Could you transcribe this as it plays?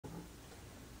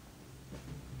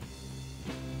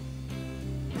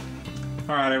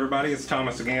All right, everybody, it's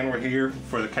Thomas again. We're here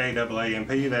for the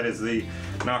KAAMP, that is the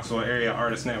Knoxville Area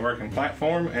Artist Networking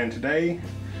Platform, and today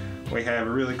we have a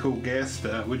really cool guest.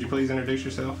 Would you please introduce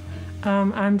yourself?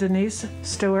 I'm Denise,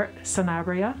 Stewart,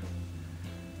 Sanabria.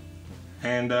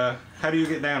 And how do you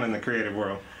get down in the creative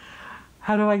world?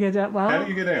 How do I get that? Well, how do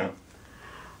you get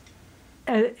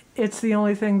down? It's the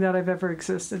only thing that I've ever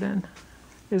existed in,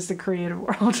 is the creative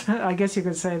world. I guess you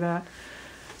could say that.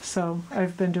 So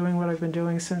I've been doing what I've been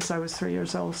doing since I was 3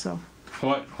 years old. So.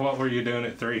 What were you doing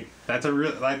at 3? That's a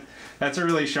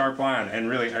really sharp line and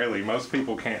really early. Most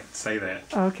people can't say that.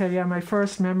 Okay, yeah, my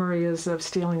first memory is of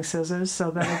stealing scissors.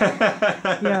 So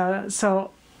that yeah.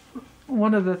 So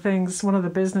one of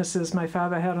the businesses my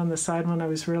father had on the side when I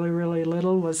was really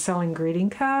little was selling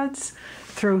greeting cards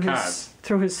through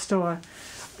his store,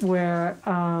 where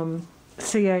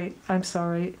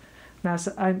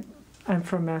I'm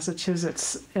from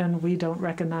Massachusetts, and we don't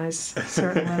recognize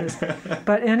certain letters.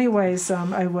 But anyways,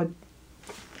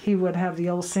 he would have the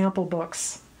old sample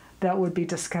books that would be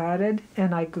discarded,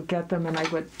 and I could get them, and I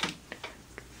would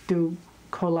do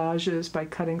collages by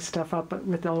cutting stuff up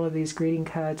with all of these greeting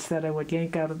cards that I would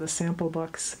yank out of the sample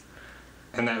books.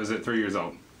 And that was at 3 years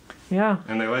old? Yeah.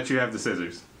 And they let you have the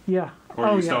scissors? Yeah.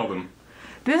 Or you stole them?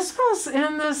 This was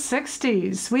in the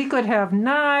 60s. We could have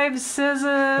knives,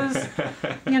 scissors,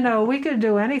 we could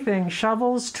do anything.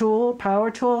 Shovels,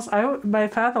 power tools. My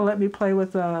father let me play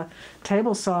with a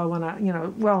table saw when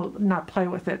not play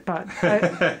with it, but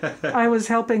I was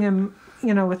helping him,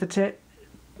 with the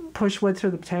push wood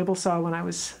through the table saw when I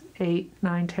was 8,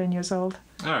 9, 10 years old.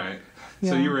 All right.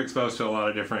 Yeah. So you were exposed to a lot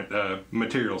of different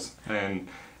materials and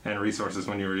resources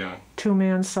when you were young.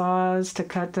 2-man saws to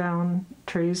cut down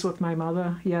trees with my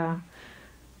mother. Yeah.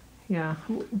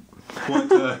 What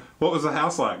was the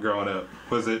house like growing up?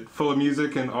 Was it full of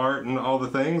music and art and all the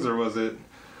things, or was it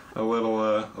a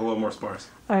little more sparse?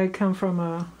 I come from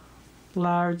a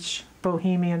large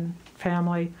bohemian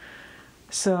family,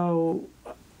 so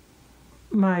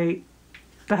the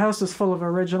house was full of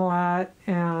original art,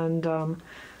 and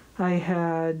I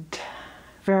had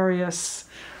various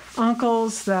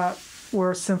uncles that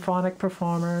were symphonic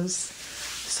performers,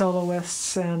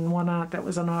 soloists, and one aunt that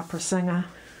was an opera singer.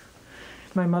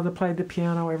 My mother played the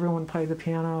piano. Everyone played the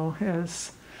piano.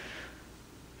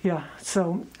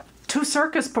 So 2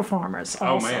 circus performers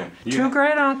also. Oh, man. 2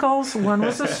 great uncles. One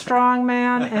was a strong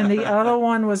man, and the other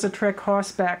one was a trick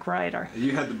horseback rider.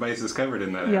 You had the bases covered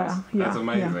in that house. Yeah. That's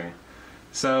amazing. Yeah.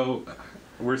 So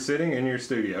we're sitting in your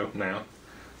studio now.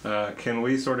 Can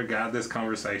we sort of guide this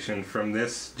conversation from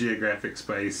this geographic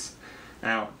space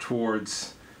out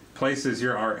towards places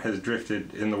your art has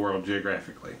drifted in the world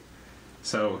geographically?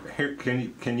 So here,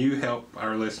 can you help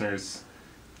our listeners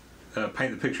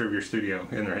paint the picture of your studio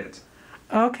in their heads?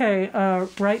 Okay,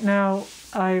 right now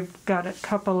I've got a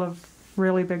couple of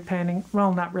really big paintings.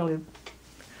 Well, not really,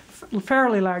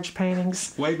 fairly large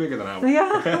paintings. Way bigger than I was.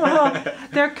 Yeah, well,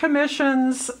 they're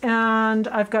commissions, and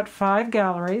I've got 5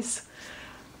 galleries.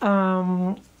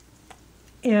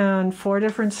 In 4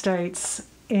 different states,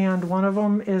 and one of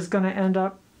them is going to end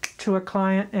up to a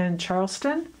client in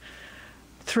Charleston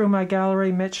through my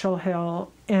gallery, Mitchell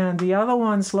Hill, and the other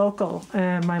one's local,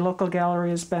 and my local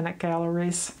gallery is Bennett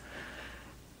Galleries.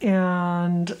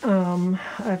 And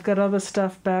I've got other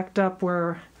stuff backed up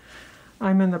where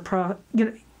I'm in the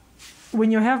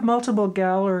when you have multiple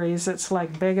galleries, it's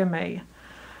like bigamy,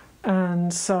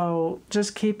 and so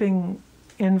just keeping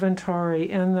inventory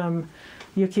in them,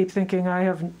 you keep thinking, I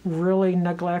have really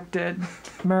neglected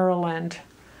Maryland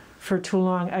for too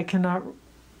long. I cannot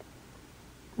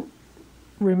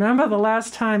remember the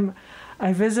last time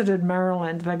I visited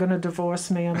Maryland. They're going to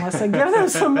divorce me unless I give them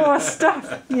some more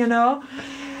stuff,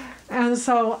 And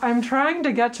so I'm trying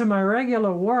to get to my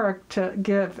regular work to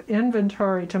give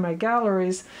inventory to my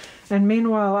galleries, and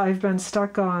meanwhile I've been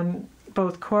stuck on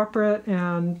both corporate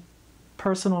and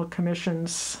personal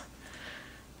commissions.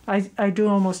 I do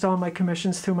almost all my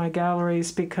commissions through my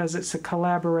galleries because it's a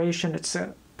collaboration, it's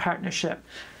a partnership.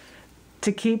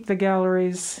 To keep the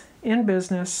galleries in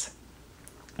business,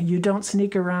 you don't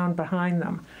sneak around behind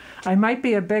them. I might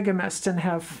be a bigamist and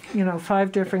have,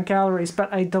 5 different galleries,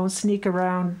 but I don't sneak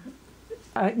around.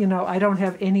 I don't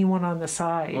have anyone on the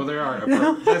side. Well, there are.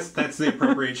 That's the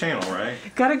appropriate channel, right?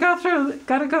 Got to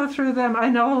go through them. I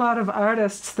know a lot of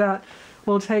artists that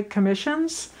will take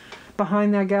commissions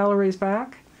behind their gallery's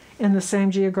back in the same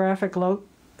geographic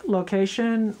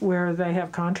location where they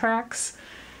have contracts,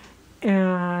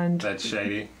 and that's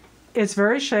shady. It's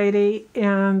very shady,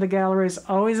 and the galleries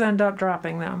always end up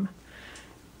dropping them,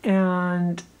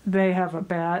 and they have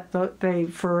they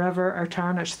forever are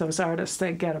tarnished. Those artists,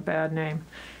 they get a bad name,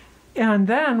 And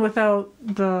then without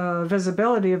the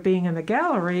visibility of being in the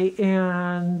gallery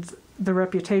and the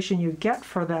reputation you get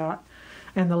for that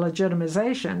and the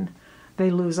legitimization, they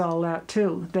lose all that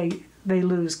too. They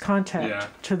lose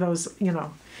contact to those,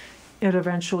 it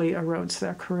eventually erodes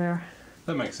their career.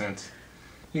 That makes sense.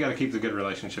 You got to keep the good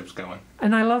relationships going.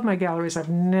 And I love my galleries. I've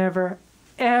never,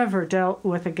 ever dealt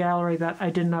with a gallery that I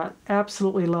did not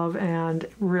absolutely love and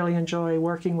really enjoy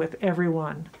working with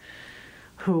everyone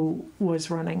who was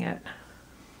running it.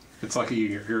 It's lucky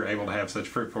you're able to have such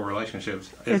fruitful relationships.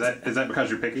 Is that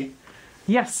because you're picky?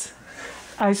 Yes.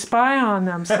 I spy on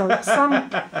them. So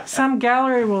some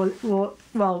gallery will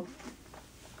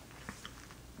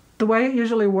the way it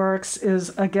usually works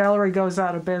is a gallery goes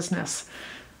out of business.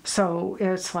 So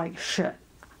it's like, shit,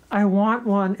 I want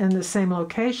one in the same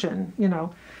location,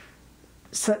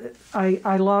 So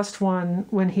I lost one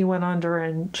when he went under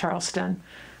in Charleston.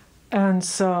 And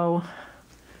so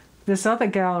this other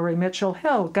gallery, Mitchell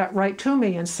Hill, got right to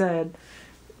me and said,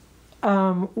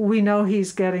 we know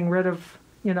he's getting rid of,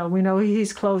 we know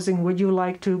he's closing. Would you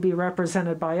like to be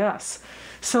represented by us?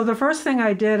 So the first thing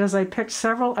I did is I picked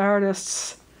several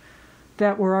artists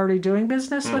that were already doing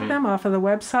business with them off of the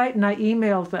website, and I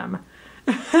emailed them.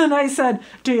 And I said,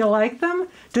 do you like them?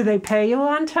 Do they pay you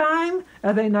on time?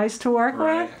 Are they nice to work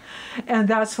with? And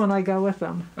that's when I go with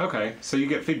them. Okay, so you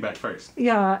get feedback first.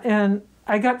 Yeah, and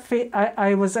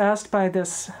I was asked by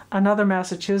another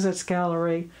Massachusetts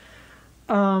gallery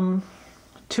 2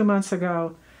 months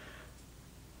ago,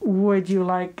 would you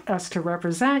like us to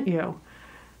represent you?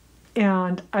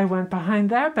 And I went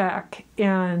behind their back,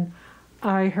 and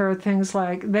I heard things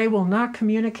like, they will not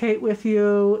communicate with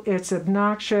you, it's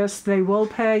obnoxious, they will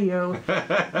pay you,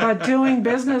 but doing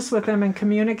business with them and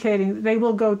communicating, they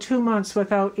will go 2 months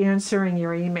without answering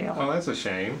your email. Oh, that's a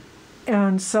shame.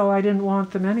 And so I didn't want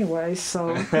them anyway,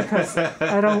 because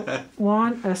I don't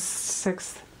want a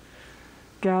sixth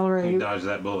gallery. You dodged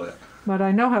that bullet. But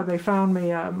I know how they found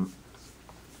me.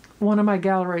 One of my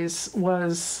galleries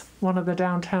was one of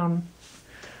the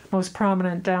most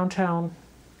prominent downtown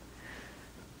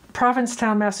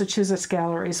Provincetown, Massachusetts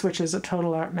galleries, which is a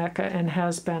total art mecca and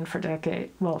has been for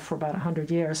about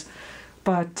 100 years.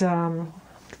 But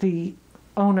the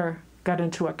owner got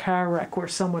into a car wreck where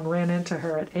someone ran into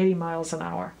her at 80 miles an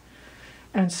hour.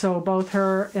 And so both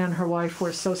her and her wife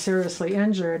were so seriously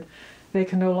injured, they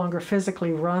can no longer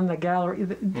physically run the gallery.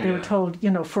 They were told,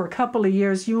 for a couple of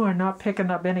years, you are not picking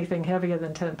up anything heavier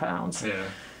than 10 pounds. Yeah.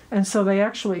 And so they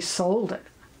actually sold it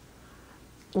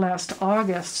last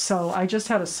August. So I just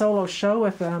had a solo show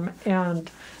with them, and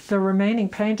the remaining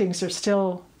paintings are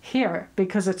still here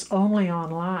because it's only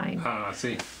online. I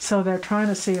see. So they're trying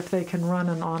to see if they can run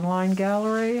an online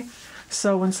gallery.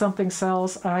 So when something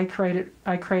sells, I create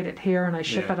it here and I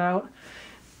ship it out.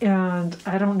 And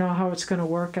I don't know how it's going to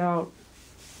work out,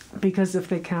 because if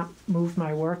they can't move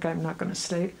my work, I'm not going to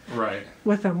stay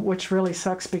with them, which really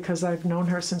sucks because I've known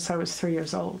her since I was 3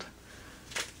 years old.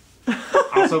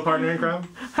 Also partner in crime?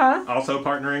 Huh? Also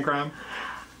partner in crime?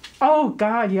 Oh,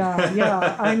 God,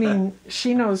 yeah. I mean,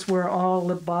 she knows where all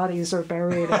the bodies are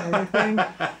buried and everything.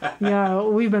 Yeah,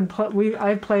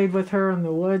 I've played with her in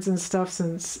the woods and stuff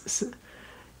since...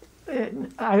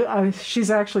 she's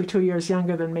actually 2 years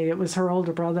younger than me. It was her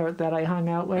older brother that I hung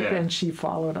out with, and she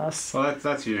followed us. Well,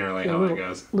 that's generally how it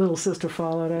goes. Little sister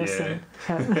followed us. Yeah.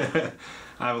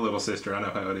 I have a little sister. I know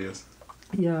how it is.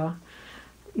 Yeah.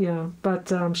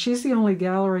 But she's the only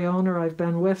gallery owner I've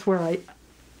been with where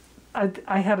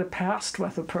I had a past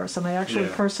with a person. I actually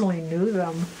personally knew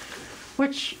them,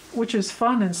 which is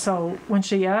fun. And so when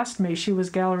she asked me, she was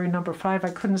gallery number 5. I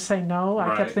couldn't say no.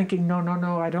 I kept thinking,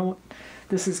 no, I don't.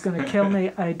 This is going to kill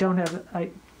me.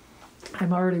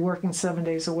 I'm already working 7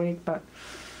 days a week, but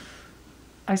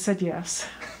I said yes.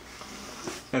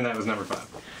 And that was number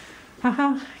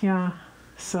 5. Yeah.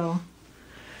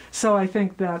 So I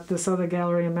think that this other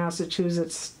gallery in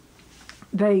Massachusetts,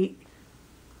 they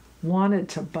wanted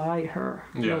to buy her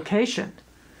location.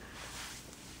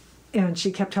 And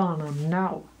she kept telling them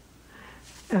no.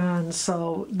 And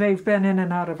so they've been in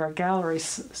and out of our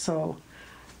galleries, so...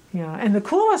 Yeah, and the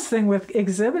coolest thing with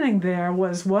exhibiting there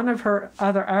was one of her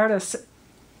other artists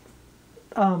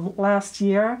last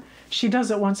year, she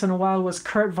does it once in a while, was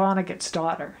Kurt Vonnegut's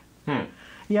daughter.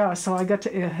 Yeah, so I got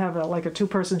to have a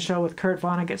 2-person show with Kurt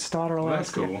Vonnegut's daughter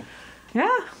last year. That's cool.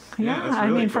 Yeah. That's I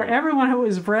mean, cool. for everyone who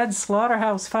has read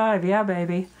Slaughterhouse-Five, yeah,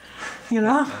 baby.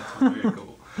 That's very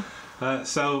cool.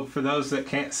 So for those that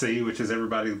can't see, which is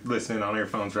everybody listening on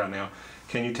earphones right now,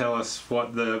 can you tell us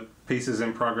what the pieces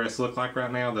in progress look like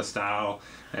right now, the style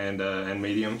and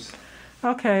mediums?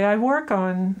 Okay, I work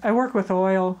with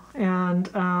oil, and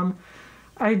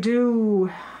I do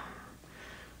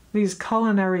these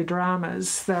culinary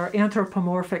dramas. They're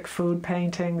anthropomorphic food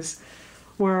paintings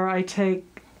where I take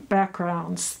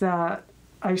backgrounds that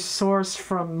I source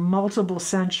from multiple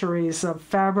centuries of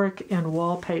fabric and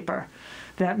wallpaper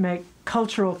that make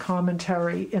cultural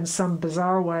commentary in some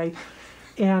bizarre way.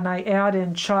 And I add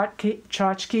in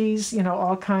tchotchkes, you know,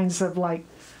 all kinds of like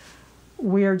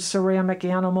weird ceramic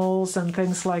animals and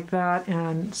things like that,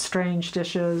 and strange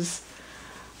dishes.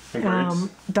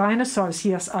 Dinosaurs,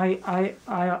 yes, I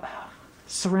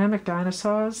ceramic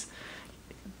dinosaurs,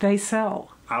 they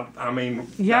sell. I mean,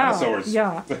 Yeah, dinosaurs.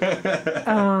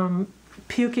 yeah.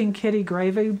 Puking kitty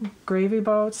gravy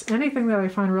boats, anything that I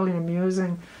find really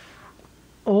amusing.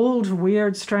 Old,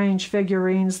 weird, strange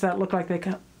figurines that look like they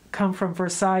come from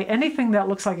Versailles. Anything that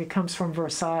looks like it comes from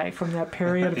Versailles, from that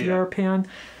period of Yeah. European,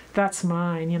 that's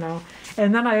mine, you know.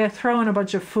 And then I throw in a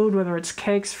bunch of food, whether it's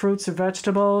cakes, fruits, or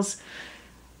vegetables.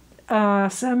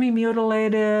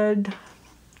 Semi-mutilated,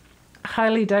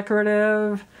 highly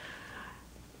decorative.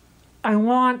 I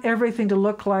want everything to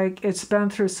look like it's been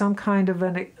through some kind of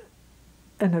an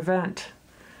event,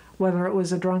 whether it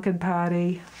was a drunken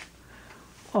party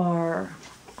or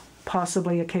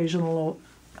possibly a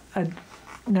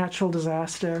natural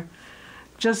disaster.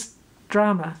 Just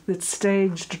drama, it's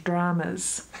staged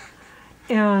dramas.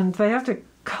 And they have to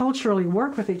culturally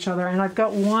work with each other. And I've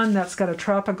got one that's got a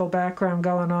tropical background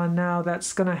going on now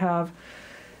that's going to have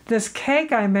this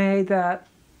cake I made that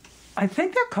I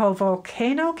think they're called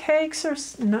volcano cakes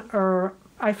or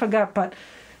I forgot, but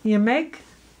you make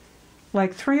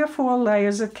like 3 or 4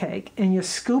 layers of cake and you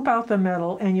scoop out the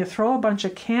middle and you throw a bunch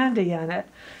of candy in it.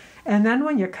 And then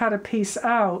when you cut a piece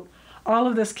out, all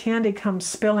of this candy comes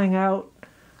spilling out.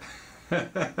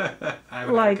 I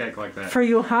haven't had a cake like that. For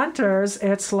you hunters,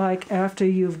 it's like after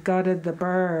you've gutted the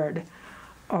bird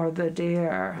or the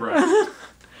deer. Right.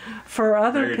 For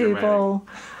other Very people,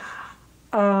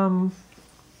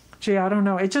 gee, I don't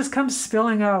know. It just comes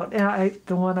spilling out. And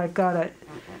the one I've got,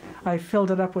 I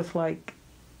filled it up with like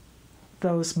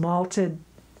those malted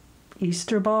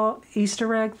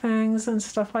Easter egg things and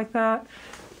stuff like that.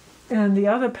 And the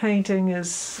other painting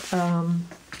is,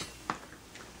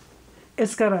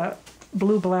 it's got a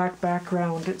blue-black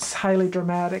background. It's highly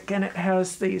dramatic, and it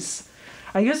has these.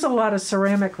 I use a lot of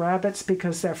ceramic rabbits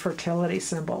because they're fertility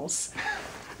symbols.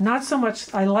 Not so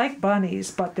much. I like bunnies,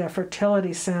 but they're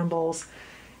fertility symbols,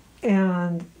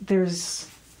 and there's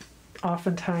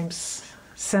oftentimes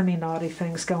semi-naughty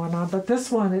things going on. But this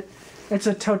one, it's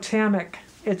a totemic.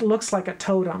 It looks like a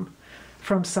totem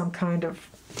from some kind of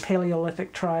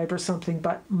Paleolithic tribe or something,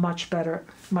 but much better,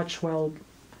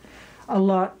 a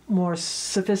lot more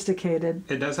sophisticated.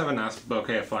 It does have a nice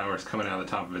bouquet of flowers coming out of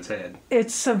the top of its head.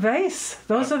 It's a vase.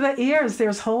 Those are the ears.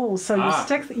 There's holes, so you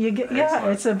stick. You get. Yeah,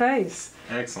 excellent. it's a vase.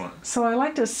 Excellent. So I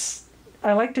like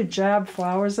to jab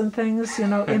flowers and things. You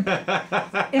know,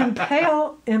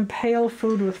 impale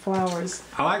food with flowers.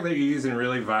 I like that you're using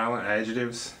really violent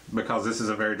adjectives because this is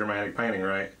a very dramatic painting,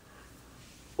 right?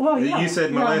 Well, yeah. You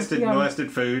said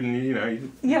molested food, and you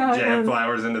jab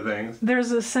flowers into things.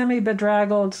 There's a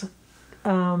semi-bedraggled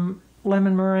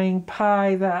lemon meringue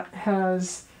pie that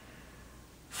has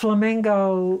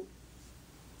flamingo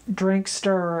drink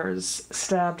stirrers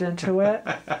stabbed into it,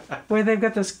 where they've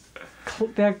got this.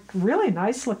 They're really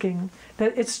nice looking.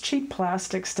 It's cheap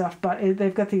plastic stuff, but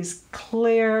they've got these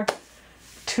clear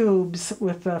tubes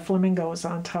with the flamingos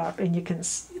on top, and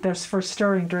they're for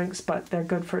stirring drinks, but they're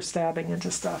good for stabbing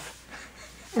into stuff.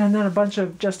 And then a bunch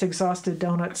of just exhausted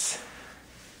donuts.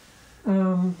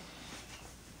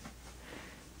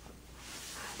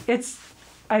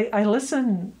 I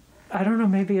listen. I don't know.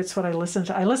 Maybe it's what I listen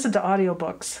to. I listen to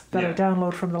audiobooks that I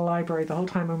download from the library the whole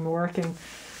time I'm working,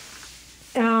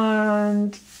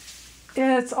 and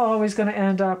it's always going to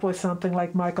end up with something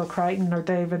like Michael Crichton or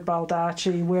David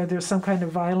Baldacci, where there's some kind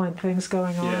of violent things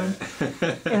going on.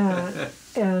 Yeah.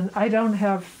 and I don't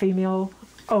have female.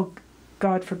 Oh,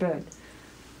 God forbid.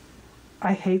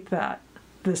 I hate that.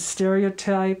 The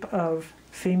stereotype of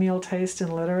female taste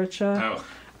in literature.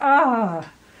 Oh.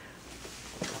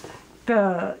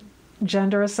 The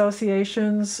gender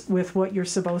associations with what you're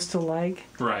supposed to like.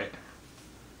 Right.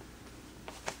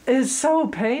 Is so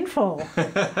painful.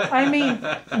 I mean,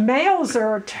 males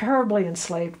are terribly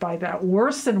enslaved by that,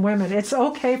 worse than women. It's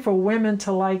okay for women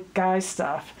to like guy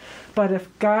stuff, but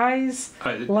if guys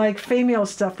like female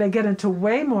stuff, they get into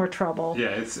way more trouble. Yeah,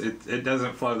 it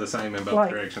doesn't flow the same in both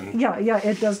directions. Yeah,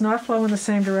 it does not flow in the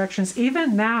same directions.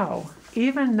 Even now,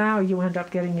 you end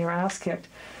up getting your ass kicked.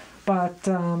 But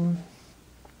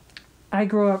I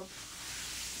grew up.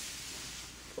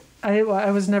 I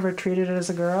was never treated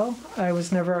as a girl. There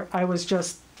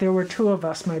were 2 of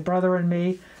us, my brother and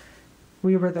me,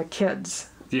 we were the kids.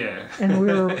 Yeah. And we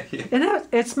were, Yeah. and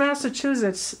it's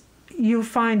Massachusetts. You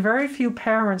find very few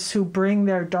parents who bring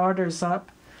their daughters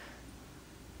up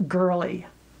girly,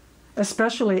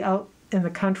 especially out in the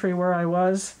country where I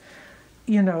was.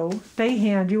 You know, they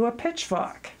hand you a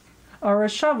pitchfork or a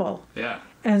shovel Yeah.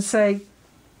 and say,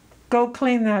 go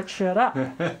clean that shit up.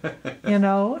 You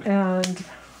know, and,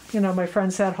 you know, my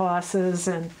friends had horses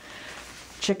and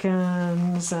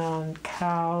chickens and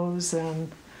cows,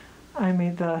 and I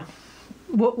mean,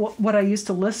 what I used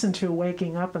to listen to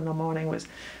waking up in the morning was,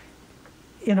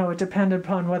 you know, it depended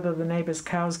upon whether the neighbor's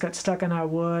cows got stuck in our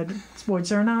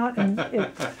woods or not. And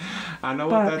I know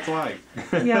what that's like.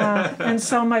 Yeah, and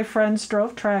so my friends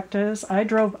drove tractors. I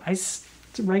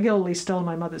regularly stole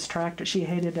my mother's tractor. She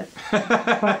hated it.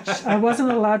 But I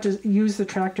wasn't allowed to use the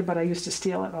tractor, but I used to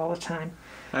steal it all the time.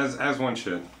 As one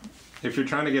should. If you're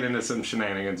trying to get into some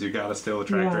shenanigans, you got to steal a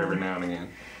tractor Yeah. every now and again.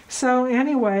 So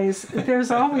anyways, there's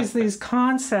always these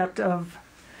concept of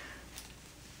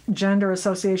gender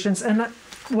associations. And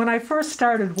when I first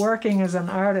started working as an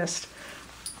artist,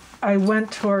 I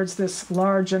went towards this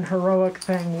large and heroic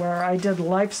thing where I did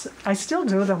I still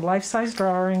do them, life-size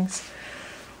drawings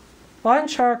on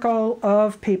charcoal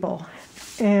of people.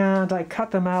 And I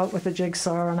cut them out with a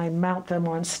jigsaw and I mount them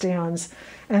on stands.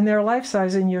 And they're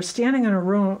life-size, and you're standing in a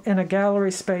room, in a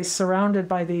gallery space, surrounded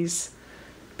by these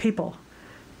people.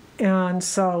 And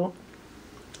so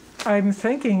I'm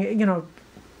thinking, you know,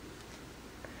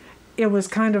 it was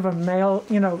kind of a male,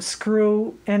 you know,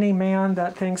 screw any man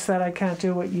that thinks that I can't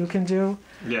do what you can do.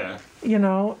 Yeah. You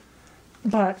know,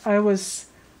 but I'm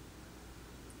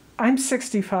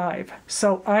 65,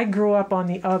 so I grew up on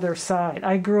the other side.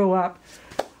 I grew up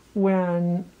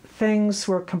when things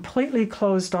were completely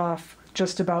closed off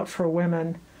just about for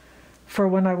women, for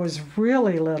when I was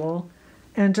really little,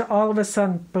 and to all of a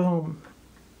sudden, boom,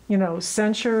 you know,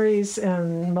 centuries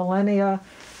and millennia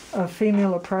of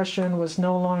female oppression was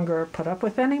no longer put up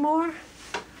with anymore,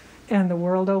 and the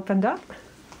world opened up,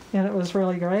 and it was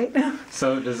really great.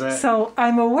 So does that... So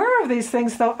I'm aware of these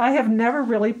things, though I have never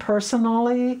really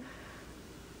personally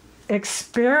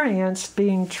experienced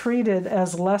being treated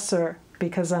as lesser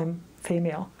because I'm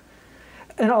female.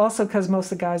 And also because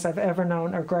most of the guys I've ever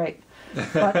known are great.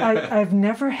 But I've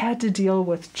never had to deal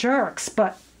with jerks,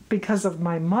 but because of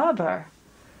my mother,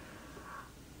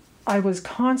 I was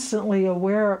constantly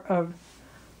aware of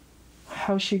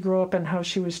how she grew up and how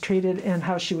she was treated and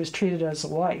how she was treated as a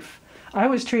wife. I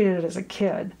was treated as a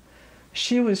kid.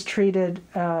 She was treated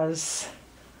as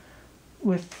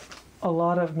with a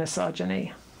lot of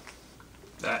misogyny.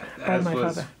 As my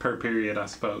was father. per period, I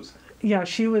suppose. Yeah,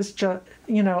 she was just,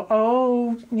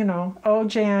 oh,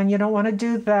 Jan, you don't want to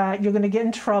do that. You're going to get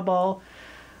in trouble.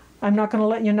 I'm not going to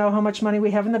let you know how much money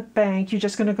we have in the bank. You're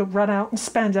just going to go run out and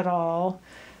spend it all.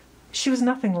 She was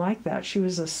nothing like that. She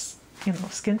was a,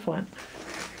 skinflint.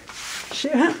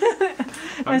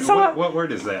 What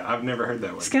word is that? I've never heard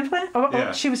that word. Skinflint? Yeah.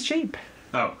 Oh, she was cheap.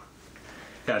 Oh.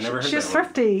 Yeah, I never heard that She was word.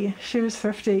 thrifty. She was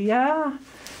thrifty, yeah.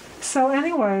 So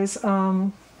anyways,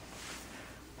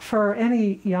 for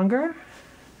any younger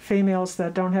females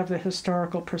that don't have the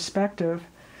historical perspective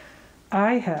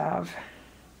I have,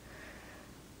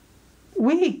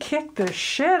 we kicked the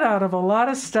shit out of a lot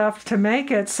of stuff to make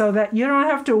it so that you don't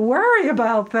have to worry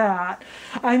about that.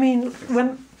 I mean,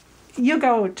 when you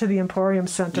go to the Emporium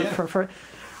Center for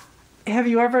have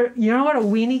you ever, you know what a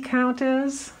weenie count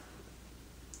is?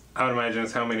 I would imagine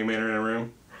it's how many men are in a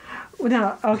room.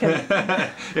 No, okay.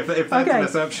 if that's an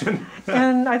assumption.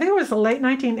 And I think it was the late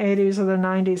 1980s or the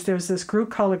 90s, there was this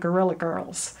group called the Guerrilla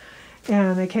Girls.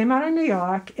 And they came out of New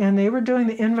York, and they were doing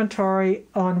the inventory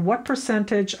on what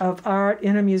percentage of art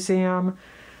in a museum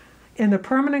in the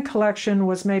permanent collection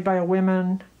was made by a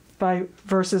woman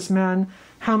versus men,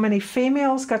 how many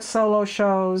females got solo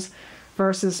shows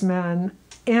versus men,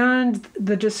 and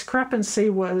the discrepancy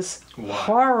was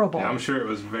horrible. Yeah, I'm sure it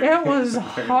was very... It was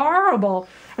horrible.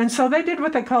 And so they did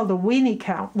what they called the weenie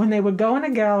count. When they would go in a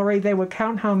gallery, they would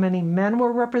count how many men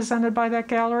were represented by that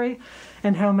gallery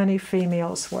and how many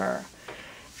females were.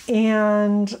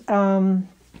 And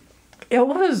it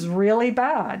was really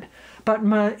bad. But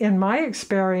in my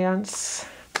experience,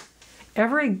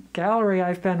 every gallery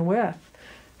I've been with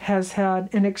has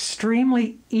had an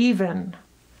extremely even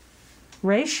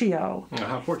ratio. Oh,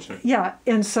 how fortunate. Yeah,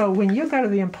 and so when you go to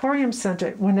the Emporium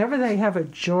Center, whenever they have a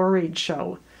juried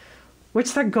show,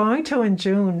 which they're going to in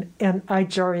June, and I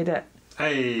juried it.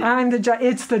 Hey.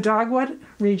 It's the Dogwood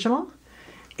Regional,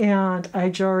 and I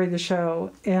jury the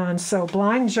show. And so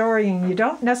blind jurying, you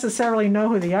don't necessarily know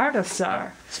who the artists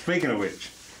are. Speaking of which,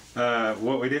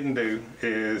 what we didn't do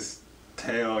is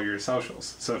tell your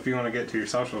socials. So if you want to get to your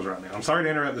socials right now. I'm sorry to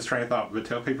interrupt this train of thought, but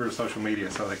tell people your social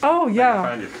media so they can, Oh,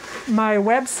 yeah. they can find you.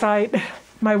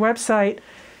 My website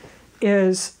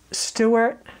is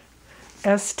Stewart,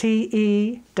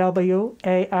 STEWART,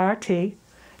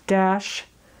 dash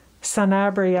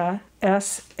Sanabria,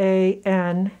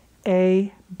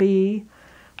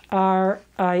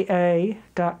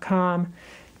 SANABRIA.com.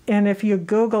 And if you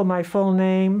Google my full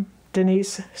name,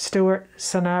 Denise Stewart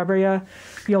Sanabria,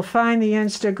 you'll find the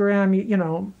Instagram, you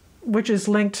know, which is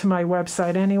linked to my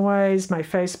website anyways, my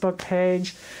Facebook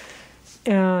page.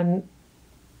 And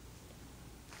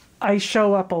I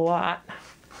show up a lot.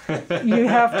 You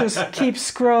have to keep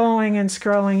scrolling and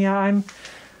scrolling. Yeah,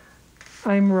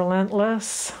 I'm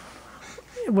relentless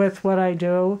with what I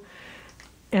do,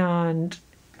 and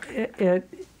it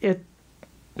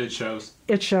shows.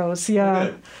 It shows,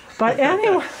 yeah. But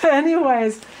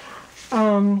anyways,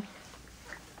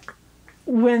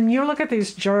 when you look at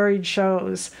these juried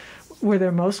shows, where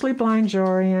they're mostly blind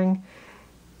jurying,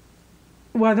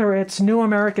 whether it's New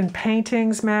American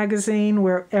Paintings magazine,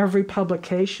 where every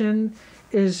publication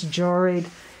is juried,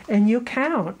 and you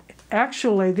count.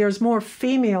 Actually, there's more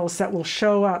females that will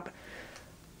show up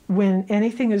when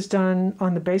anything is done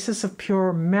on the basis of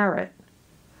pure merit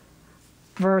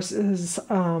versus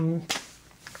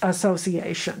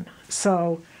association.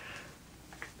 So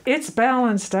it's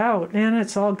balanced out, and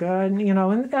it's all good, you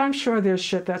know, and I'm sure there's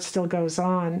shit that still goes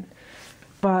on.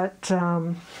 But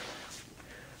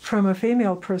from a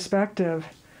female perspective,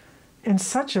 in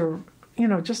such a, you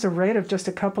know, just a rate of just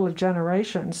a couple of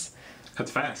generations.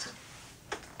 That's fast.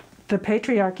 The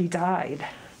patriarchy died.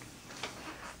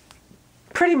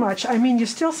 Pretty much. I mean, you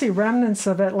still see remnants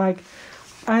of it. Like,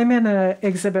 I'm in an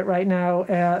exhibit right now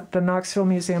at the Knoxville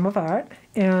Museum of Art,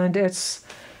 and it's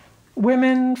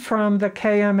women from the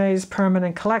KMA's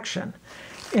permanent collection.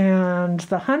 And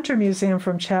the Hunter Museum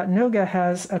from Chattanooga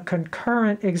has a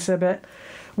concurrent exhibit,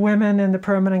 women in the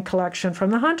permanent collection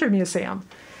from the Hunter Museum.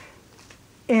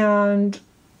 And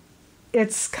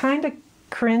it's kind of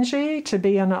cringy to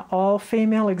be in an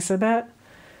all-female exhibit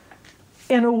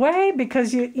in a way,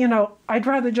 because you know, I'd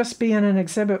rather just be in an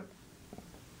exhibit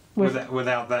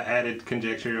without the added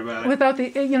conjecture about it. Without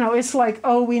the, you know, it's like,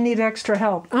 oh, we need extra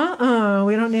help. We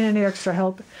don't need any extra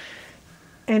help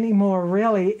anymore,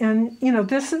 really. And you know,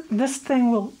 this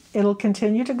thing it'll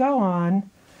continue to go on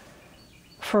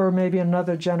for maybe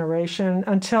another generation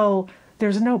until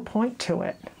there's no point to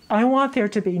it. I want there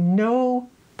to be no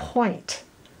point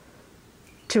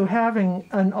to having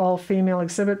an all-female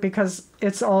exhibit, because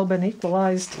it's all been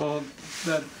equalized. Well,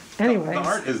 anyways, the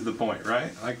art is the point,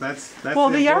 right? Like that's well,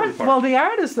 the art. part. Well, the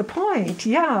art is the point,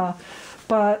 yeah.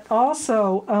 But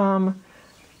also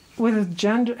with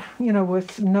gender, you know,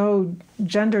 with no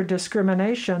gender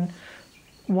discrimination,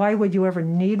 why would you ever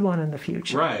need one in the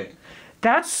future? Right.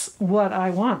 That's what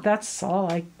I want. That's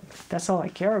all I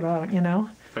care about, you know.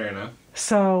 Fair enough.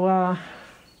 So,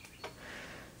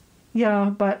 yeah,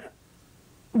 but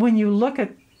when you look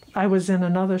at, I was in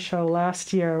another show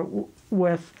last year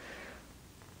with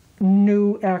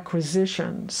new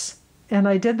acquisitions, and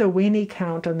I did the weenie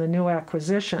count on the new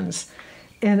acquisitions,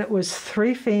 and it was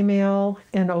 3 female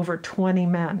and over 20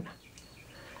 men.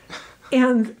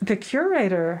 And the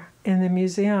curator in the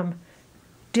museum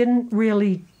didn't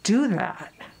really do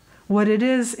that. What it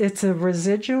is, it's a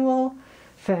residual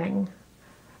thing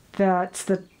that's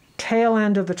the tail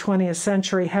end of the 20th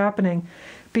century happening,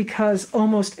 because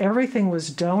almost everything was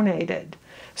donated.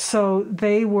 So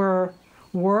they were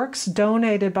works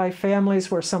donated by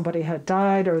families where somebody had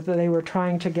died, or they were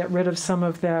trying to get rid of some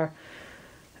of their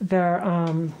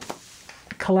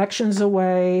collections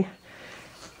away.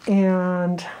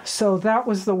 And so that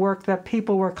was the work that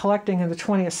people were collecting in the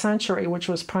 20th century, which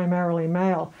was primarily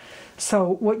male.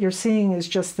 So what you're seeing is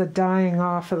just the dying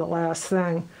off of the last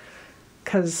thing.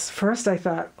 Because first I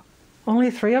thought,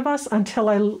 only 3 of us? Until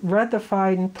I read the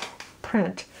fine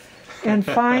print. And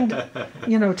find,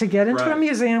 you know, to get into a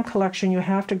museum collection, you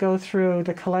have to go through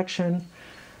the collection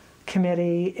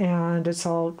committee, and it's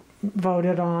all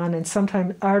voted on. And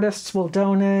sometimes artists will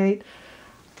donate.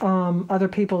 Other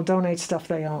people donate stuff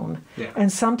they own. Yeah.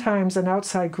 And sometimes an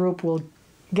outside group will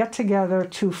get together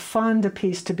to fund a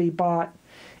piece to be bought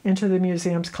into the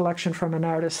museum's collection from an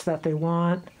artist that they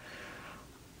want.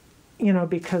 You know,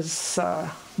 because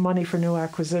money for new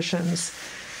acquisitions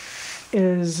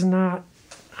is not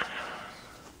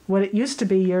what it used to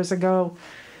be years ago,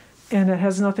 and it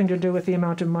has nothing to do with the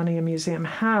amount of money a museum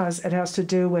has. It has to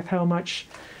do with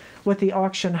what the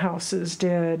auction houses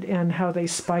did and how they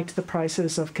spiked the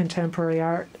prices of contemporary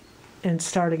art, and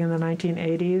starting in the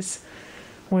 1980s,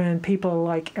 when people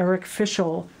like Eric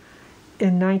Fischel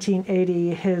in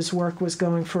 1980, his work was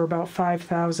going for about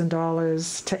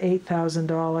 $5,000 to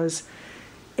 $8,000.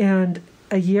 And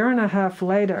a year and a half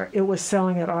later, it was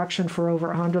selling at auction for over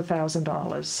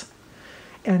 $100,000.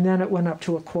 And then it went up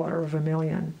to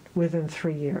 $250,000 within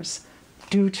 3 years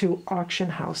due to auction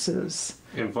houses.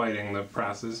 Inflating the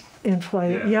prices.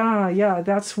 Yeah.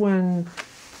 That's when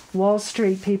Wall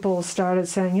Street people started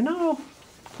saying, you know,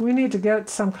 we need to get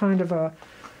some kind of a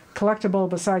collectible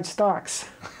besides stocks.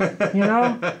 You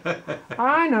know?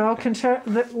 I know.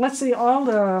 Let's see, all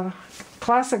the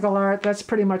classical art, that's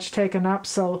pretty much taken up,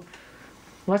 so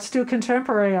let's do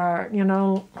contemporary art, you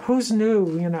know. Who's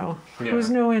new, you know? Yeah. Who's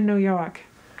new in New York?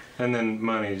 And then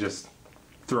money just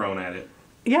thrown at it.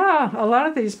 Yeah, a lot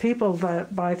of these people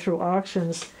that buy through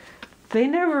auctions, they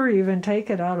never even take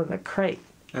it out of the crate.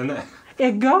 And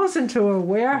it goes into a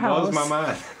warehouse. Blows my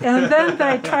mind. And then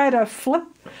they try to flip.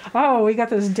 Oh, we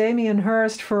got this Damien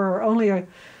Hirst for only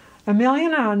 $1.5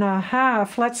 million.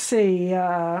 Let's see.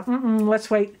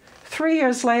 Let's wait. 3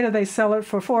 years later, they sell it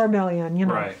for $4 million. You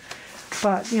know. Right.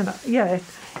 But you know, yeah,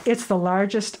 it's the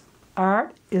largest.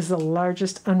 Art is the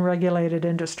largest unregulated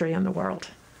industry in the world.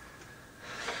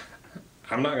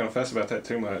 I'm not going to fuss about that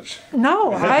too much.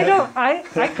 No, I don't. I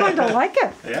kind of like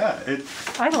it. Yeah,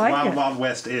 I like Wild it. Wild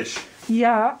West-ish.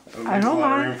 Yeah, I don't mind. There's a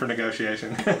lot of room for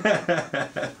negotiation.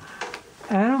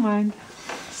 I don't mind.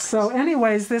 So,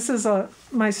 anyways,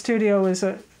 my studio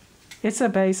it's a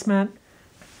basement.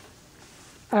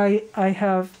 I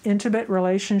have intimate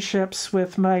relationships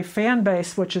with my fan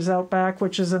base, which is out back,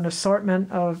 which is an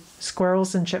assortment of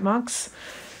squirrels and chipmunks,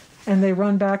 and they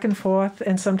run back and forth,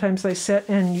 and sometimes they sit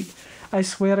and I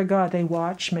swear to God, they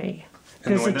watch me.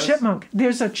 There's a chipmunk.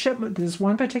 There's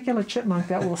one particular chipmunk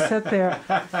that will sit there,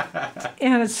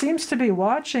 and it seems to be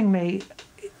watching me.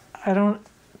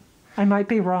 I might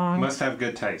be wrong. Must have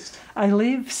good taste. I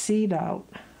leave seed out.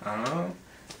 Oh.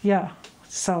 Yeah,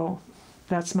 so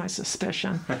that's my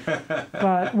suspicion.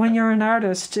 But when you're an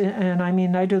artist, and I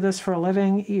mean, I do this for a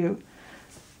living,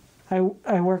 I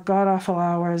work god-awful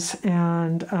hours,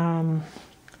 and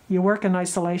you work in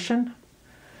isolation.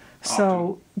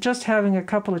 So just having a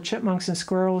couple of chipmunks and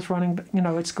squirrels running, you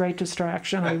know, it's great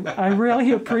distraction. I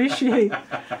really appreciate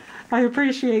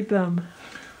them.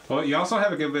 Well, you also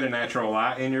have a good bit of natural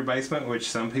light in your basement, which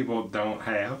some people don't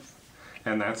have,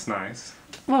 and that's nice.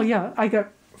 Well, yeah,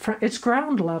 it's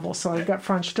ground level, so I've got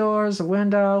French doors, a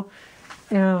window,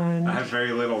 and I have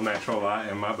very little natural light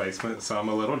in my basement, so I'm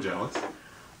a little jealous.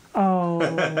 Oh,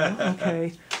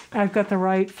 okay. I've got the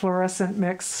right fluorescent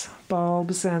mix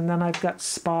bulbs, and then I've got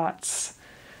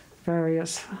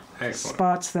various Excellent.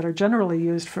 spots that are generally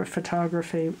used for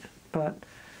photography, but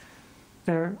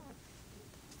they're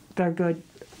good.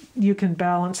 You can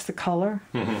balance the color.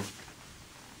 Mm-hmm.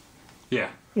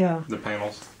 Yeah. Yeah. The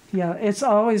panels. Yeah, it's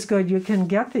always good. You can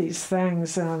get these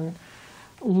things and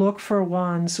look for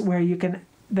ones where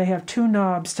they have two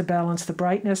knobs to balance the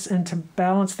brightness and to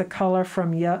balance the color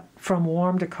from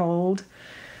warm to cold.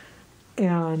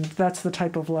 And that's the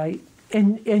type of light.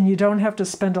 And you don't have to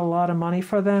spend a lot of money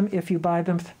for them if you buy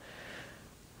them.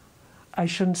 I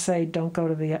shouldn't say don't go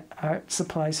to the art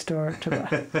supply store to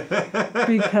buy,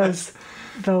 because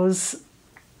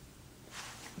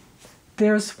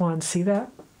there's one, see that?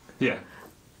 Yeah.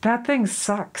 That thing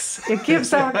sucks. It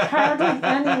gives out hardly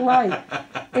any light.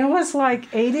 It was like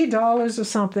 $80 or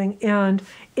something, and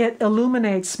it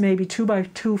illuminates maybe 2 by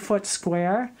 2 foot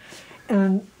square,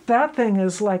 and that thing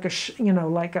is like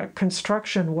like a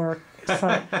construction work.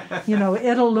 So,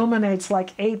 it illuminates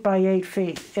like 8 by 8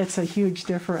 feet. It's a huge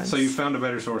difference. So you found a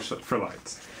better source for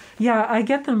lights. Yeah, I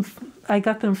got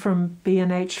them from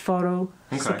B&H Photo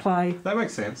Supply. That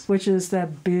makes sense. Which is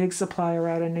that big supplier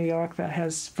out in New York that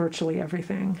has virtually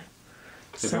everything.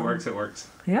 If it works, it works.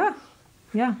 Yeah,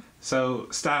 yeah. So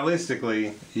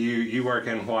stylistically, you work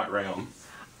in what realm?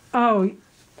 Oh,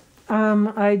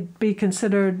 I'd be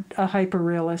considered a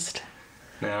hyper-realist.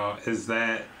 Now, is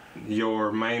that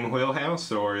your main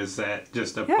wheelhouse, or is that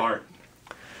just a part?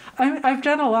 I've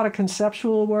done a lot of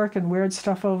conceptual work and weird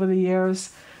stuff over the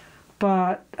years,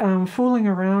 but fooling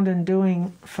around and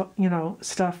doing,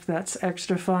 stuff that's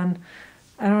extra fun,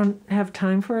 I don't have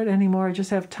time for it anymore. I just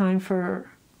have time for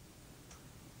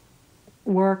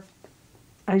work.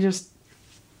 I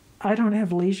don't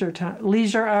have leisure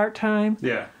art time.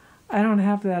 Yeah. I don't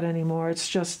have that anymore. It's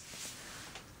just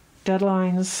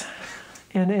deadlines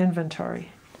and inventory.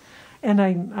 And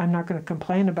I'm not going to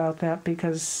complain about that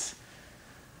because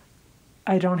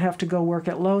I don't have to go work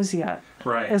at Lowe's yet.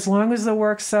 Right. As long as the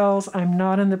work sells, I'm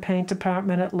not in the paint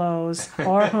department at Lowe's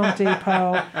or Home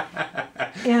Depot.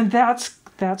 And that's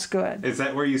good. Is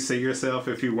that where you see yourself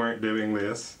if you weren't doing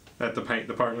this, at the paint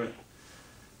department?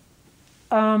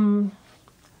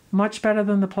 Much better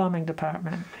than the plumbing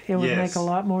department. It would make a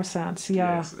lot more sense.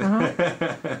 Yeah. Yes.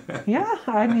 Yeah.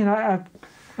 I mean, I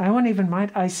wouldn't even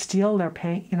mind. I steal their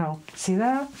paint. See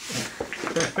that?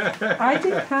 I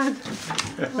depend.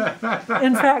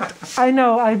 In fact, I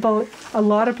know. A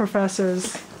lot of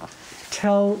professors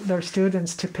tell their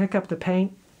students to pick up the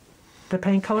paint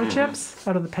color chips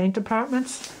out of the paint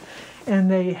departments,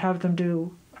 and they have them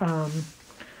do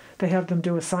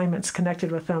assignments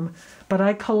connected with them. But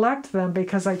I collect them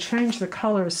because I change the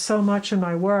colors so much in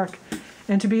my work,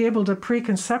 and to be able to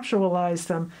pre-conceptualize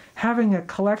them, having a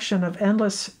collection of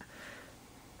endless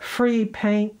free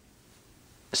paint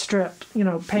strip,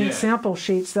 paint sample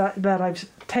sheets that I've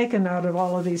taken out of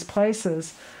all of these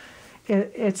places,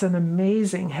 it's an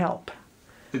amazing help.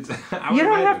 You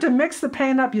don't have to mix the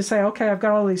paint up. You say, okay, I've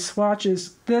got all these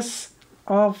swatches.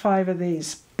 All 5 of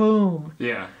these. Boom.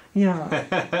 Yeah.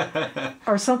 Yeah.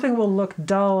 Or something will look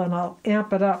dull, and I'll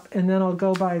amp it up, and then I'll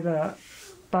go by the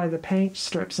paint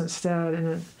strips instead.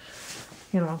 And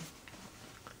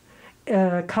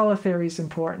color theory is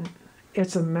important.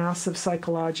 It's a massive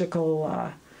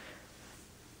psychological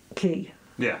key.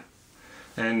 Yeah,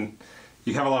 and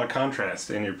you have a lot of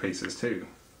contrast in your pieces too.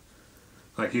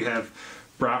 Like you have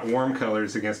bright warm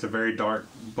colors against a very dark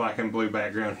black and blue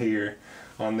background here.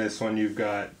 On this one, you've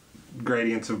got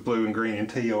gradients of blue and green and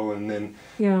teal, and then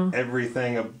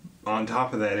everything on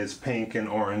top of that is pink and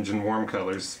orange and warm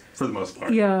colors for the most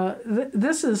part. Yeah,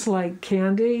 this is like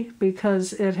candy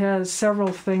because it has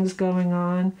several things going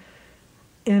on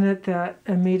in it that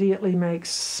immediately makes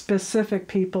specific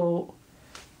people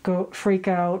freak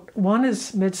out. One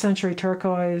is mid-century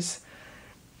turquoise,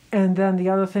 and then the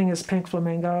other thing is pink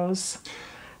flamingos.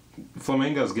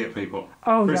 Flamingos get people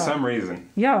for some reason.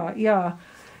 Yeah, yeah.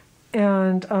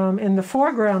 And in the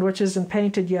foreground, which isn't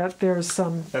painted yet, there's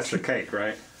some... That's the cake,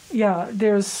 right? Yeah,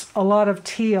 there's a lot of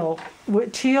teal.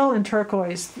 Teal and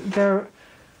turquoise, they're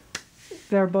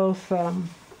both...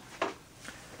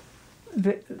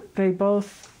 they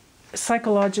both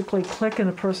psychologically click in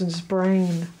a person's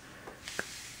brain.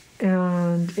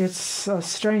 And it's a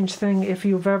strange thing if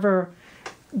you've ever...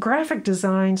 Graphic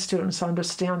design students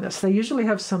understand this. They usually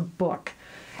have some book.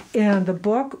 And the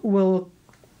book will...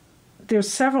 There's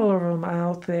several of them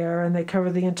out there, and they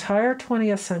cover the entire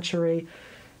 20th century,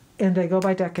 and they go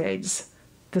by decades.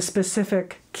 The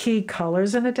specific key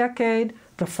colors in a decade,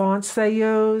 the fonts they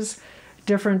use,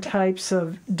 different types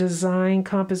of design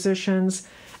compositions,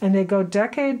 and they go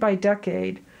decade by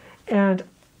decade. And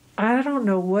I don't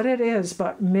know what it is,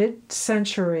 but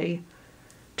mid-century,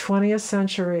 20th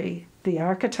century, the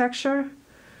architecture,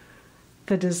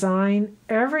 the design,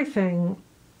 everything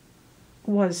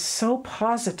was so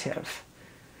positive.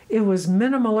 It was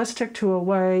minimalistic to a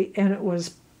way, and it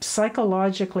was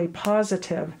psychologically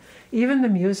positive. Even the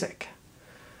music.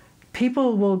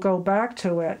 People will go back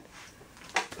to it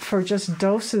for just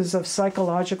doses of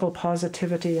psychological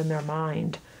positivity in their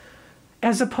mind,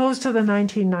 as opposed to the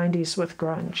 1990s with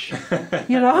grunge.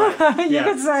 You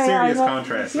could say... Serious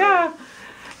contrast. Yeah,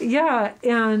 yeah,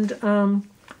 and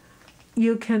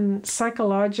you can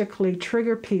psychologically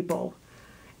trigger people.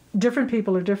 Different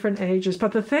people are different ages.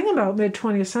 But the thing about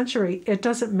mid-20th century, it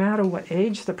doesn't matter what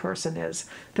age the person is.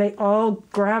 They all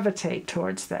gravitate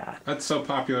towards that. That's so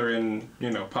popular in,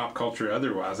 pop culture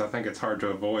otherwise. I think it's hard to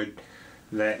avoid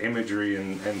that imagery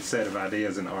and set of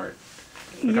ideas in art.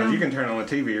 Because you can turn on the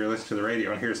TV or listen to the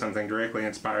radio and hear something directly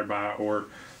inspired by or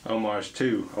homage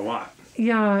to a lot.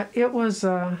 Yeah, it was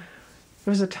a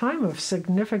time of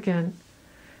significant...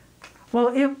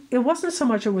 Well, it wasn't so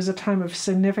much it was a time of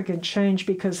significant change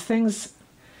because things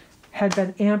had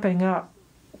been amping up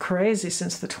crazy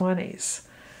since the 20s,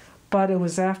 but it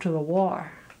was after the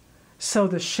war. So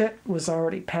the shit was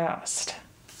already past,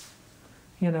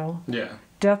 Yeah.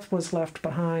 Death was left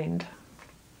behind.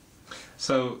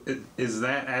 So is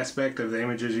that aspect of the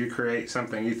images you create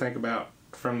something you think about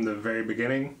from the very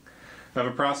beginning of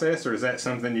a process, or is that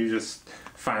something you just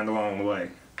find along the way?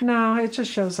 No, it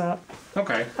just shows up.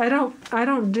 Okay. I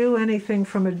don't do anything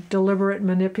from a deliberate,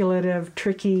 manipulative,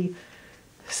 tricky,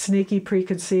 sneaky,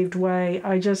 preconceived way.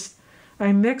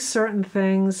 I mix certain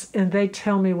things, and they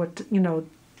tell me what,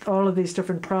 all of these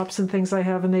different props and things I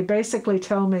have, and they basically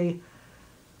tell me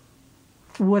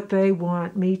what they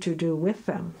want me to do with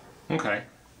them. Okay.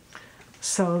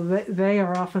 So they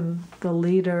are often the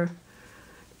leader,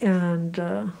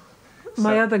 and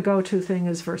my other go-to thing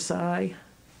is Versailles.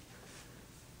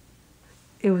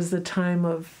 It was the time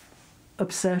of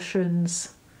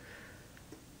obsessions,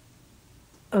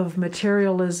 of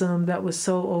materialism that was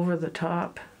so over the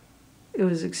top. It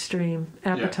was extreme.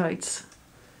 Appetites.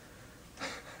 Yeah.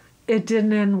 It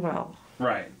didn't end well.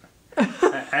 Right.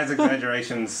 as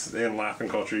exaggerations in life and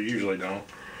culture usually don't.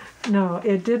 No,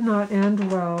 it did not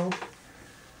end well,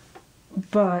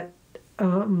 but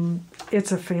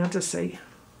it's a fantasy.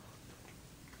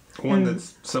 One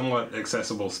that's somewhat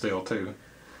accessible still, too.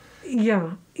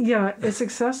 Yeah, it's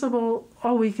accessible.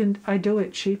 I do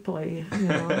it cheaply, you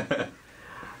know.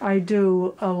 I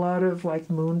do a lot of like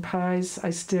moon pies.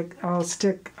 I'll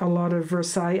stick a lot of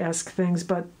Versailles-esque things,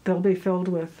 but they'll be filled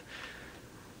with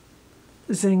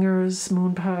zingers,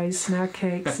 moon pies, snack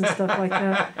cakes, and stuff like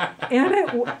that. And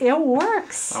it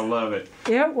works. I love it.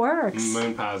 It works.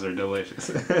 Moon pies are delicious.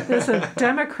 There's a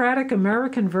democratic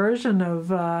American version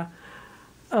of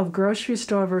grocery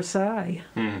store Versailles.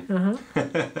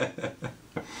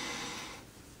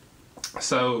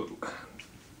 So,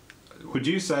 would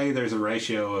you say there's a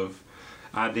ratio of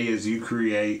ideas you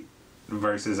create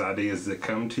versus ideas that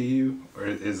come to you? Or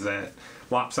is that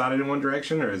lopsided in one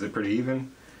direction, or is it pretty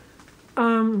even?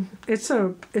 It's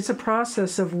a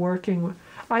process of working.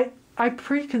 I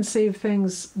preconceive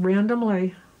things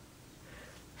randomly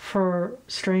for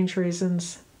strange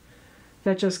reasons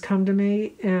that just come to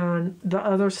me, and the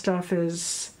other stuff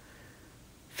is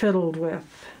fiddled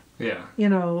with. Yeah. You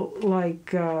know,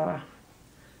 like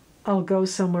I'll go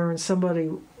somewhere and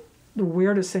the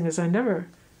weirdest thing is I never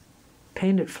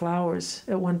painted flowers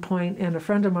at one point, and a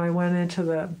friend of mine went into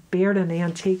the Beard and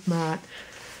Antique Mart,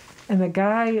 and the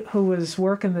guy who was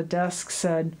working the desk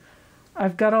said,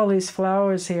 "I've got all these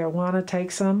flowers here, want to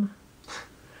take some?"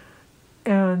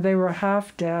 And they were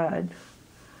half dead.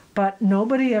 But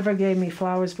nobody ever gave me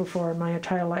flowers before in my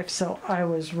entire life, so I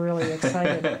was really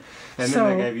excited. And so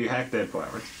then they gave you half-dead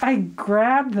flowers. I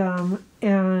grabbed them,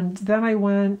 and then I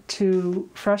went to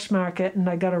Fresh Market, and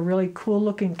I got a really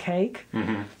cool-looking cake.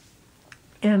 Mm-hmm.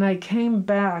 And I came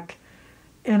back,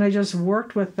 and I just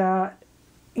worked with that,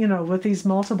 you know, with these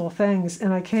multiple things,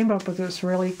 and I came up with this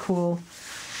really cool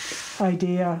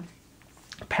idea,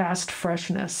 past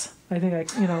freshness. I think I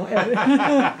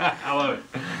love it.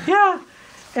 Yeah.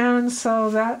 And so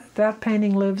that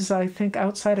painting lives, I think,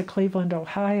 outside of Cleveland,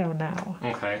 Ohio now.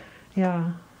 Okay.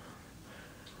 Yeah.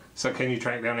 So can you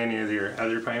track down any of your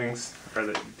other paintings?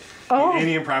 Oh.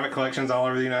 Any in private collections all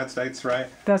over the United States, right?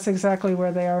 That's exactly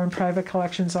where they are, in private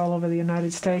collections all over the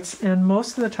United States. And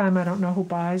most of the time, I don't know who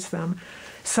buys them.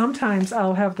 Sometimes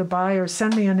I'll have the buyer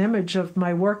send me an image of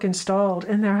my work installed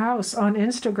in their house on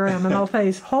Instagram, and I'll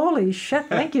say, "Holy shit,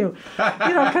 thank you,"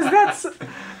 you know, because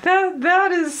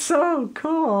that is so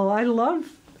cool. I love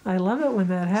it when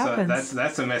that happens. So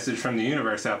that's a message from the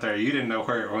universe out there. You didn't know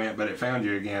where it went, but it found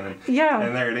you again,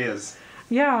 and there it is.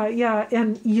 Yeah,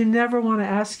 and you never want to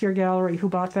ask your gallery who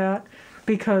bought that,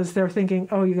 because they're thinking,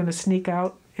 "Oh, you're going to sneak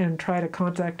out and try to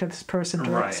contact this person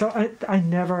direct." Right. So I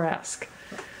never ask.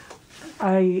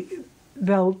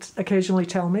 They'll occasionally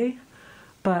tell me,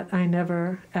 but I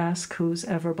never ask who's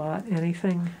ever bought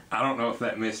anything. I don't know if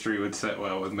that mystery would sit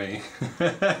well with me.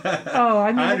 Oh,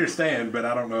 I mean, I understand, but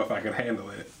I don't know if I can handle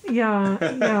it. Yeah.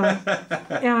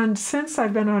 And since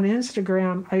I've been on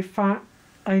Instagram,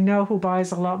 I know who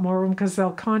buys a lot more of them, because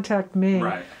they'll contact me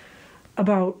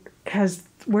about,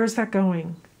 where's that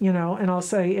going? You know, and I'll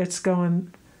say it's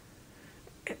going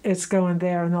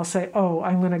there, and they'll say, "Oh,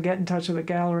 I'm going to get in touch with the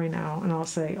gallery now," and I'll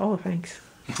say, "Oh, thanks."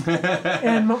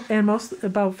 and most,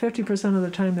 about 50% of the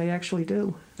time, they actually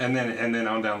do. And then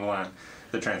on down the line,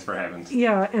 the transfer happens.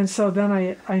 Yeah, and so then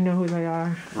I know who they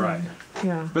are. Right.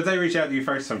 Yeah. But they reach out to you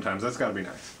first sometimes. That's got to be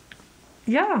nice.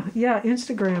 Yeah.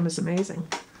 Instagram is amazing.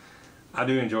 I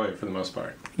do enjoy it for the most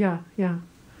part. Yeah.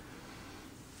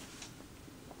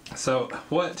 So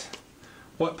what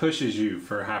pushes you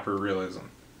for hyperrealism?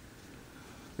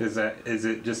 Is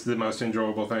it just the most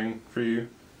enjoyable thing for you?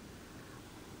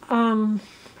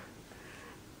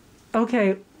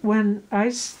 Okay, when I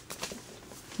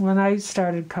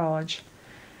started college,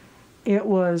 it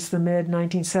was the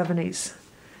mid-1970s,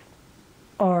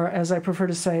 or as I prefer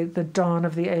to say, the dawn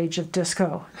of the age of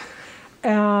disco.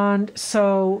 And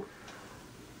so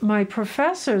my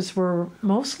professors were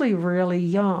mostly really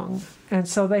young, and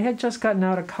so they had just gotten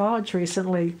out of college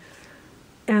recently.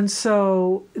 And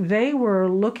so they were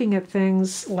looking at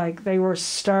things like, they were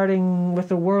starting with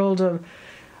the world of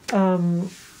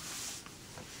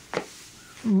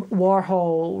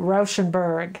Warhol,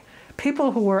 Rauschenberg,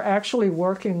 people who were actually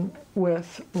working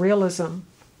with realism.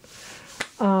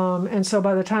 And so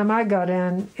by the time I got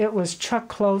in, it was Chuck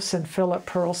Close and Philip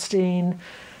Pearlstein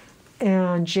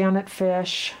and Janet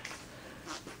Fish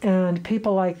and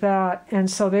people like that. And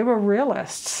so they were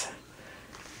realists.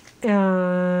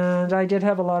 And I did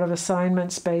have a lot of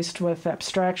assignments based with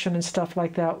abstraction and stuff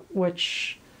like that,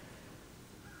 which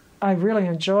I really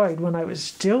enjoyed when I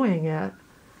was doing it.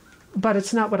 but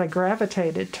it's not what I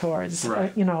gravitated towards.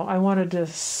 Right. I wanted to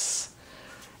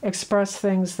express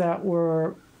things that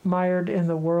were mired in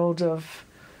the world of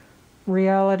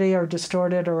reality or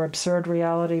distorted or absurd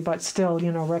reality, but still,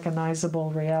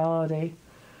 recognizable reality.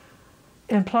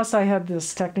 And plus I had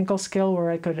this technical skill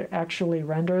where I could actually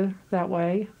render that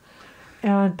way.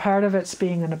 And part of it's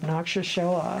being an obnoxious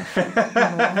show-off.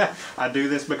 I do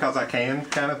this because I can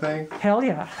kind of thing? Hell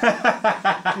yeah.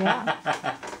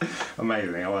 Yeah.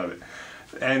 Amazing. I love it.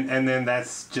 And then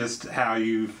that's just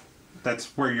that's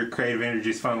where your creative energy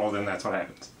is funneled, and that's what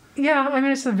happens. Yeah, I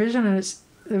mean, it's the vision, and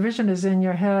the vision is in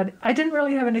your head. I didn't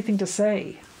really have anything to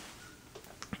say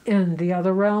in the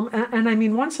other realm. And I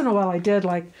mean, once in a while I did,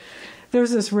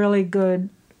 there's this really good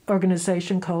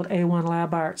organization called A1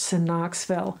 Lab Arts in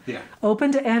Knoxville. Yeah.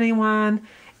 Open to anyone.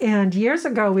 And years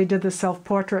ago we did the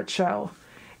self-portrait show.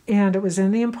 And it was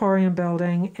in the Emporium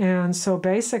building. And so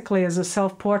basically as a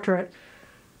self-portrait,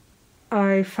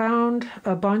 I found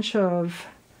a bunch of...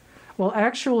 Well,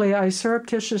 actually, I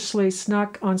surreptitiously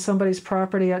snuck on somebody's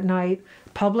property at night.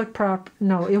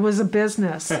 No, it was a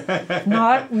business,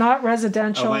 not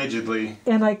residential. Allegedly.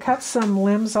 And I cut some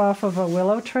limbs off of a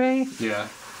willow tree. Yeah.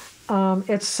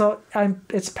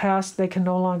 It's past. They can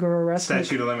no longer arrest me.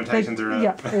 Statute of limitations are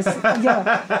up.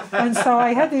 Yeah. And so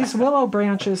I had these willow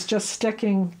branches just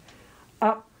sticking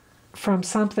up from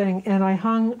something, and I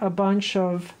hung a bunch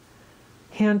of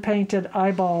hand-painted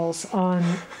eyeballs on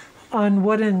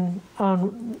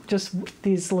just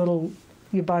these little,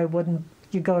 you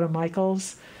go to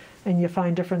Michael's and you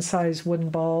find different size wooden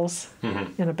balls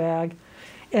in a bag.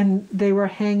 And they were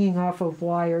hanging off of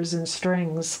wires and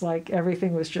strings,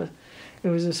 everything was just, it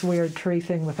was this weird tree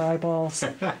thing with eyeballs.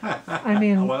 I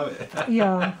mean, I love it.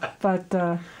 Yeah, but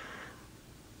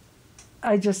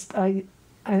I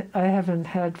haven't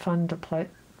had time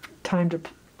to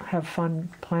have fun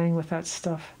playing with that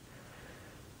stuff.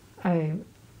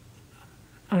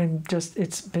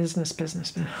 It's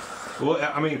business.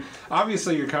 Well, I mean,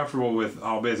 obviously you're comfortable with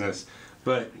all business,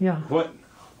 but yeah. What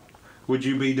would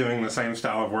you be doing the same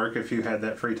style of work if you had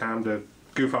that free time to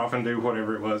goof off and do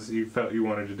whatever it was you felt you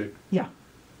wanted to do? Yeah.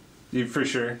 You for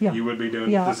sure? Yeah. You would be doing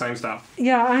the same style?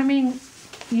 Yeah, I mean,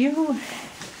 you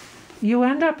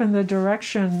end up in the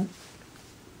direction,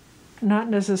 not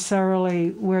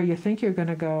necessarily where you think you're going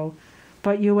to go,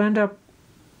 but you end up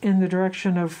in the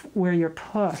direction of where you're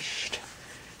pushed.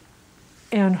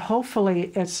 And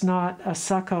hopefully it's not a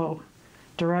succo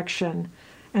direction.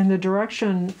 And the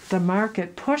direction the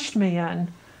market pushed me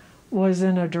in was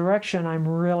in a direction I'm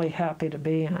really happy to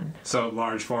be in. So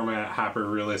large format, hyper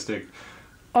realistic.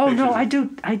 Oh no, I do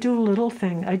little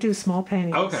thing. I do small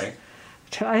paintings. Okay.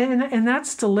 And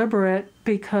that's deliberate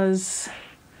because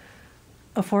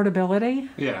affordability.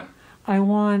 Yeah.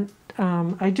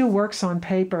 I do works on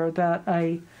paper that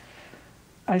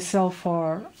I sell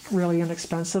for really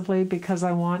inexpensively because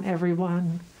I want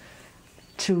everyone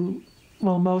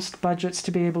most budgets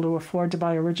to be able to afford to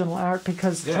buy original art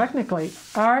because technically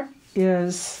art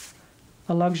is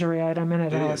a luxury item and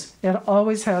it is. It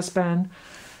always has been.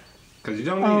 Because you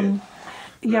don't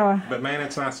need it. But man,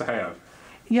 it's nice to have.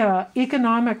 Yeah,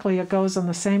 economically it goes on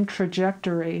the same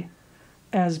trajectory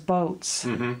as boats.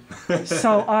 Mm-hmm.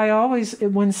 So I always,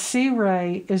 when Sea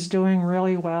Ray is doing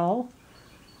really well,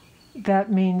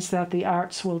 that means that the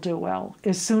arts will do well.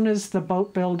 As soon as the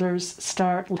boat builders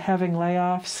start having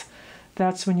layoffs,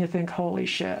 that's when you think, holy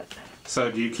shit. So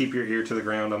do you keep your ear to the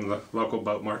ground on the local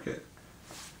boat market?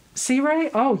 Sea Ray?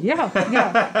 Oh,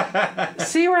 yeah.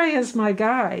 Sea Ray is my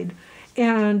guide.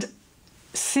 And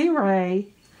Sea Ray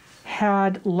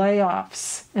had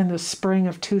layoffs in the spring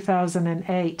of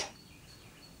 2008.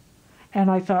 And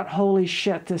I thought, holy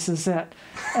shit, this is it.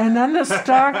 And then the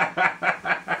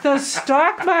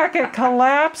stock market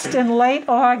collapsed in late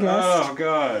August. Oh,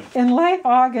 God. In late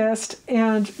August,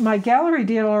 and my gallery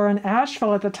dealer in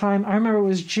Asheville at the time, I remember it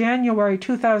was January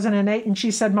 2008, and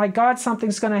she said, my God,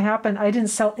 something's going to happen. I didn't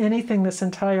sell anything this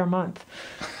entire month.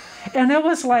 And it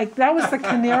was that was the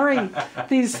canary,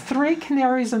 these 3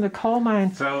 canaries in the coal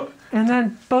mine. And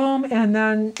then boom, and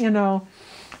then,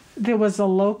 there was a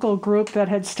local group that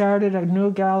had started a new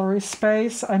gallery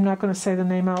space. I'm not going to say the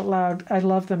name out loud. I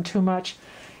love them too much.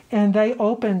 And they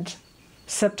opened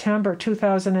September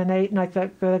 2008, and I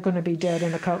thought they're going to be dead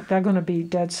they're going to be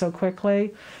dead so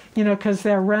quickly, because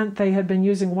their rent, they had been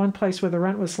using one place where the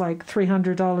rent was like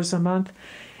 $300 a month,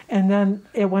 and then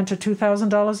it went to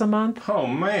 $2,000 a month. Oh,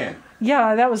 man.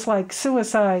 Yeah, that was like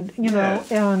suicide,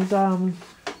 and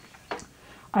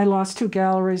I lost 2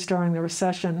 galleries during the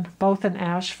recession, both in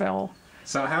Asheville.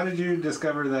 So how did you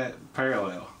discover that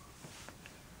parallel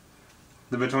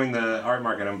between the art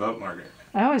market and boat market?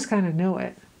 I always kind of knew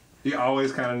it. You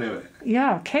always kind of knew it.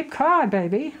 Yeah, Cape Cod,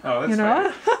 baby. Oh, that's you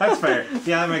know? fair. That's fair.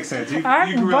 Yeah, that makes sense. You Art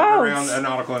and grew up boats. around a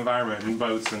nautical environment and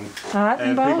boats and boats.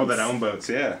 people that own boats.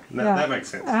 Yeah, that makes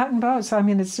sense. Art and boats. I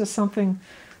mean, it's just something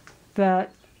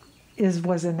that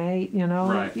was innate, you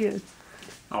know? Right.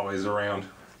 Always around.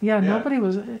 Yeah, nobody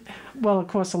was. Well, of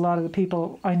course, a lot of the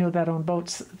people I knew that owned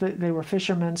boats, they were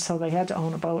fishermen, so they had to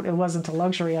own a boat. It wasn't a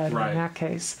luxury item in that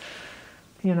case,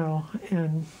 you know.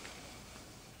 And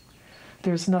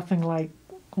there's nothing like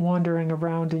wandering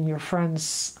around in your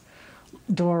friend's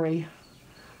dory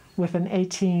with an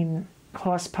 18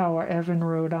 horsepower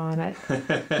Evinrude on it,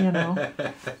 you know.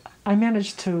 I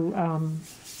managed to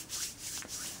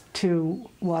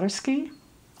water ski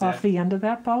off the end of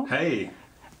that boat. Hey.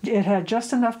 It had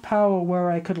just enough power where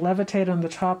I could levitate on the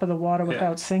top of the water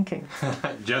without sinking.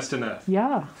 Just enough.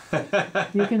 Yeah,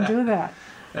 you can do that.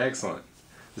 Excellent.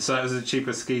 So that was the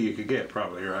cheapest ski you could get,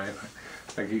 probably, right?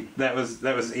 That was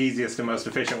the easiest and most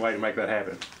efficient way to make that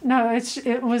happen. No,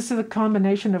 it was the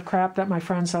combination of crap that my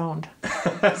friends owned.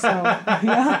 So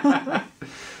yeah.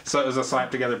 So it was a slap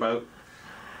together boat.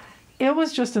 It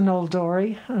was just an old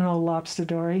dory, an old lobster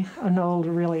dory, an old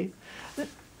really.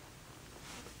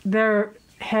 They're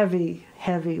heavy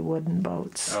wooden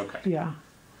boats. Okay. Yeah.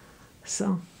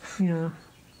 So, yeah.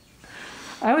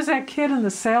 I was that kid in the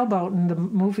sailboat in the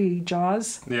movie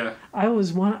Jaws. Yeah. I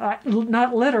was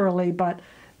not literally, but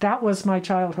that was my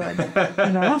childhood,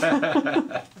 you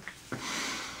know?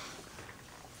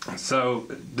 So,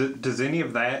 does any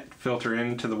of that filter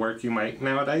into the work you make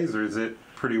nowadays, or is it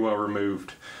pretty well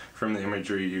removed from the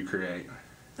imagery you create?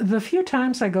 The few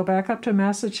times I go back up to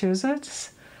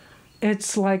Massachusetts,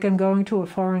 it's like I'm going to a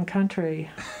foreign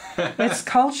country. It's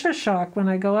culture shock when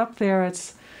I go up there.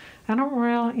 I don't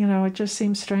really, you know, it just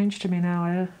seems strange to me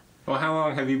now. Well, how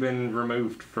long have you been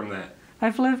removed from that?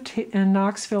 I've lived in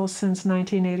Knoxville since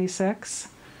 1986.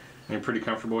 You're pretty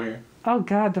comfortable here? Oh,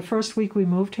 God, the first week we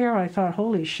moved here, I thought,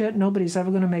 holy shit, nobody's ever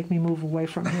going to make me move away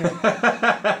from here.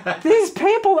 These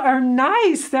people are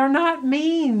nice. They're not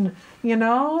mean, you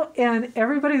know, and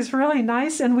everybody's really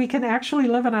nice, and we can actually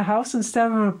live in a house instead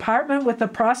of an apartment with a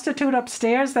prostitute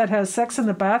upstairs that has sex in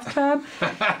the bathtub.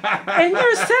 And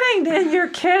you're sitting, and your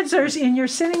kids are, and you're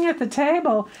sitting at the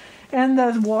table, and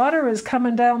the water is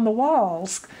coming down the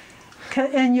walls,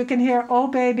 and you can hear, oh,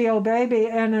 baby,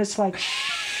 and it's like,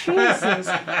 Jesus.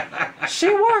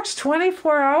 She works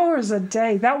 24 hours a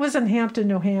day. That was in Hampton,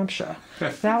 New Hampshire.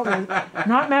 That was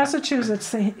not Massachusetts.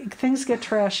 Things get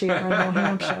trashy in New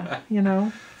Hampshire, you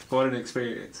know. What an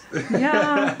experience.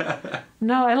 Yeah.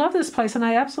 No, I love this place, and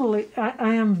I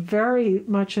am very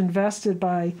much invested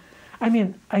by, I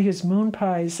mean, I use moon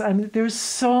pies. I mean, there's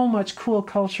so much cool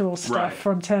cultural stuff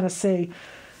from Tennessee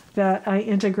that I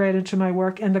integrate into my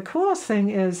work. And the coolest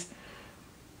thing is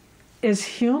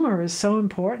humor is so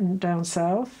important down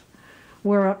south,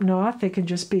 where up north they can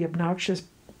just be obnoxious,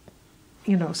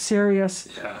 you know, serious.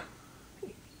 Yeah.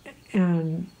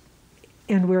 And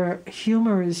where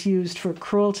humor is used for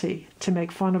cruelty to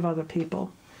make fun of other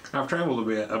people. I've traveled a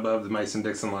bit above the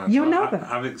Mason-Dixon line. You so know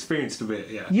that. I've experienced a bit,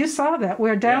 yeah. You saw that.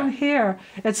 Where down here,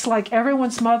 it's like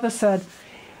everyone's mother said,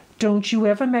 don't you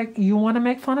ever you want to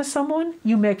make fun of someone?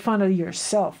 You make fun of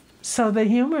yourself. So the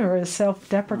humor is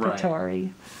self-deprecatory.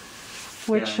 Right.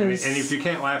 Which is, and if you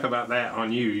can't laugh about that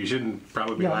on you shouldn't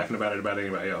probably be laughing about it about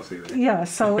anybody else either. Yeah,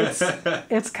 so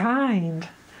it's kind.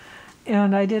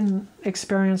 And I didn't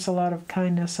experience a lot of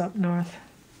kindness up north.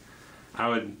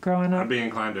 Growing up. I'd be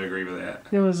inclined to agree with that.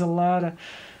 There was a lot of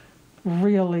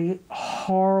really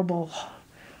horrible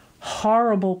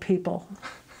people.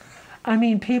 I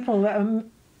mean, people that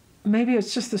maybe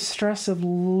it's just the stress of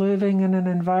living in an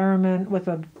environment with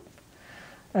a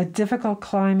difficult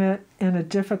climate and a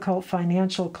difficult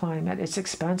financial climate. It's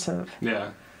expensive.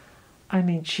 Yeah. I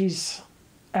mean,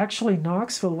 actually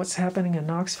Knoxville, what's happening in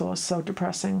Knoxville is so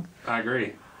depressing. I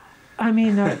agree. I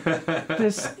mean,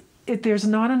 there's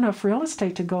not enough real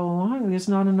estate to go along. There's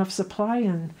not enough supply,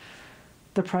 and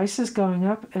the price is going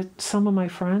up. Some of my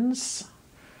friends,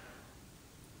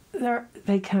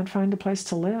 they can't find a place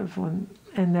to live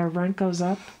and their rent goes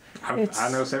up. I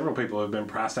know several people who have been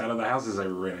priced out of the houses they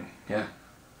were renting. Yeah.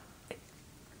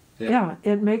 Yeah,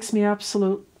 it makes me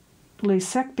absolutely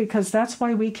sick because that's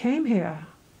why we came here.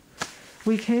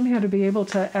 We came here to be able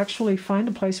to actually find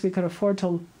a place we could afford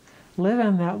to live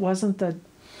in that wasn't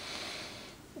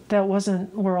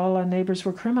where all our neighbors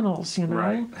were criminals, you know?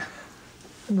 Right.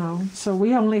 No. So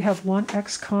we only have one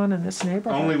ex-con in this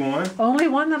neighborhood. Only one? Only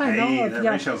one that I know of. That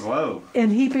ratio's low.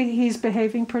 And he's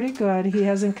behaving pretty good. He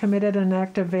hasn't committed an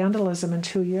act of vandalism in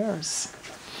 2 years.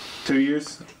 2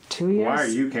 years? 2 years. Why are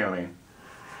you counting?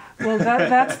 Well,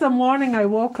 that's the morning I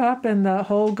woke up and the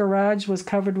whole garage was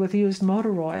covered with used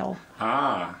motor oil.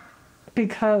 Ah.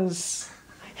 Because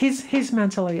he's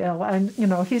mentally ill, and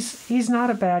he's not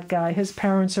a bad guy. His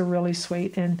parents are really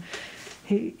sweet, and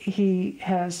he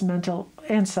has mental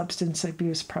and substance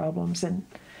abuse problems, and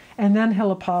then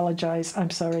he'll apologize. I'm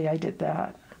sorry I did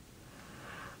that.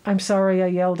 I'm sorry I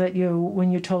yelled at you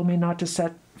when you told me not to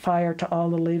set fire to all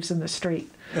the leaves in the street.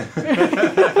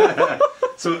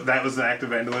 So that was the act of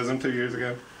vandalism 2 years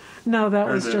ago? No, that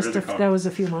was that was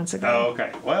a few months ago. Oh,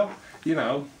 okay. Well,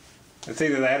 it's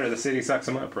either that or the city sucks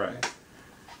them up, right?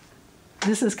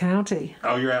 This is county.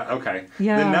 Oh, you're out. Okay.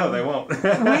 Yeah. Then no, they won't.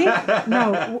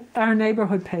 No, our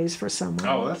neighborhood pays for someone.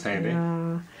 Oh, that's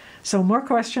handy. So more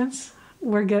questions.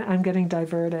 I'm getting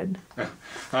diverted.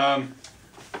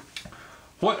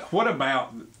 What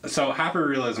about, so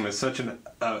hyperrealism is such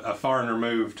a far and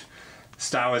removed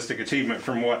stylistic achievement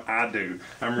from what I do.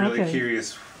 I'm really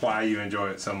curious why you enjoy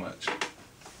it so much.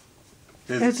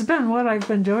 It's been what I've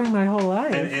been doing my whole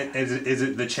life. And is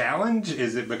it the challenge?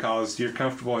 Is it because you're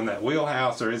comfortable in that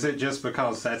wheelhouse, or is it just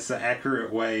because that's the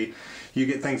accurate way you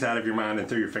get things out of your mind and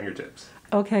through your fingertips?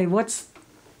 Okay,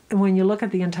 when you look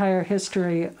at the entire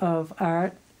history of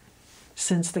art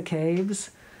since the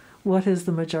caves, what has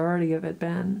the majority of it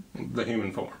been? The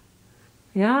human form.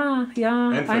 Yeah.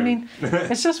 I mean,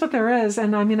 it's just what there is.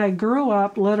 And I mean, I grew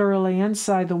up literally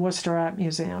inside the Worcester Art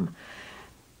Museum.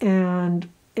 And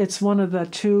it's one of the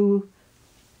two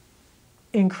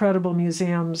incredible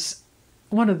museums,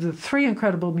 one of the three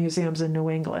incredible museums in New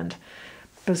England,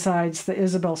 besides the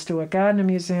Isabel Stewart Gardner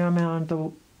Museum and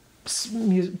the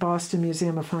Boston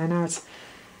Museum of Fine Arts.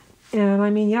 And I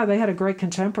mean, yeah, they had a great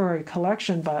contemporary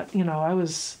collection, but, I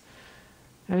was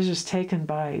just taken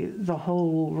by the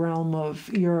whole realm of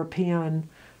European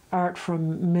art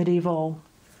from medieval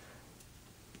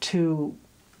to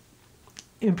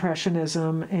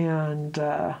Impressionism and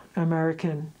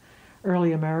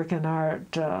early American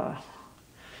art,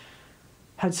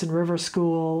 Hudson River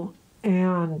School,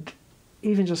 and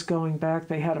even just going back,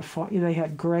 they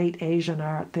had great Asian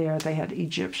art there. They had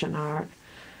Egyptian art,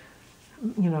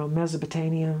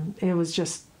 Mesopotamian. It was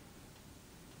just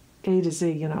A to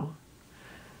Z,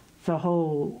 the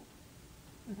whole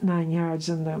 9 yards,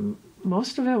 and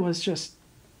most of it was just.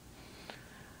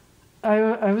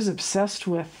 I was obsessed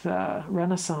with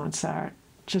Renaissance art,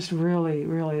 just really,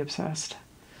 really obsessed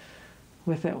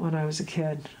with it when I was a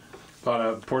kid. A lot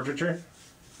of portraiture?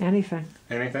 Anything.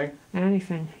 Anything?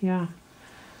 Anything, yeah.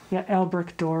 Yeah,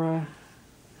 Albrecht Dürer,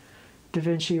 Da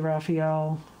Vinci,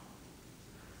 Raphael.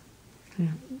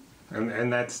 Yeah.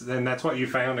 And that's what you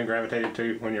found and gravitated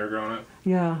to when you were growing up?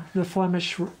 Yeah, the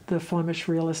Flemish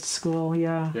realist school,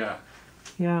 yeah. Yeah.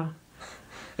 Yeah.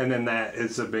 And then that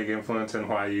is a big influence in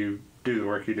why you do the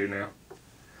work you do now?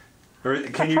 Or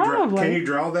can you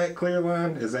draw that clear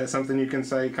line? Is that something you can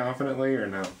say confidently or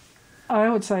no? I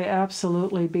would say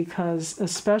absolutely, because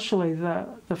especially the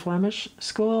Flemish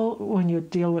school, when you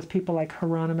deal with people like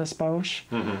Hieronymus Bosch,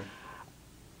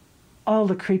 all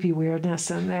the creepy weirdness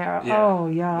in there. Yeah. Oh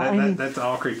yeah, that's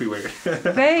all creepy weird.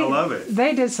 I love it.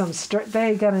 They did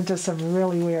they got into some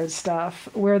really weird stuff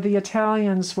where the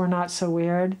Italians were not so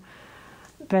weird.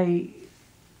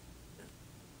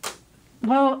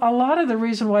 Well, a lot of the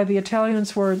reason why the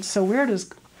Italians weren't so weird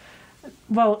is,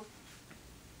 well,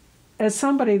 as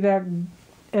somebody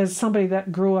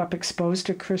that grew up exposed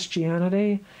to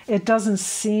Christianity, it doesn't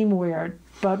seem weird.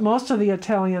 But most of the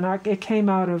Italian art, it came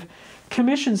out of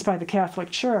commissions by the Catholic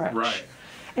Church. Right.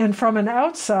 And from an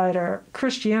outsider,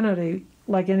 Christianity,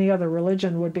 like any other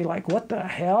religion, would be like, what the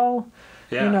hell?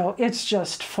 Yeah. It's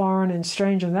just foreign and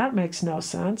strange, and that makes no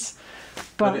sense.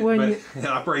 But it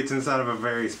operates inside of a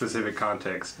very specific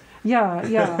context.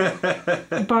 Yeah.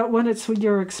 But when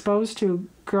you're exposed to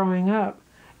growing up,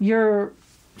 you're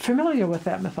familiar with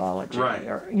that mythology, right?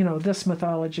 Or this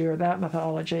mythology or that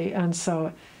mythology, and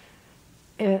so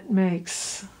it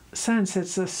makes sense.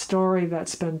 It's a story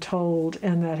that's been told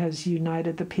and that has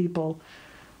united the people,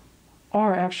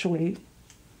 or actually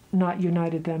not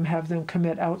united them, have them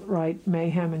commit outright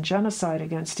mayhem and genocide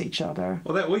against each other.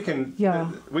 Well, that we can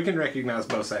recognize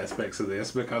both aspects of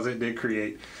this because it did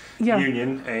create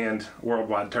union and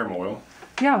worldwide turmoil.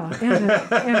 Yeah,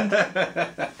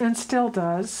 and still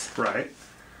does. Right.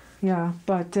 Yeah,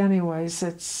 but anyways,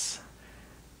 it's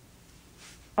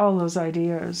all those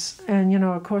ideas. And,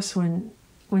 of course, when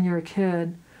you're a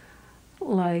kid,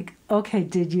 like, okay,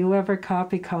 did you ever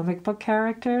copy comic book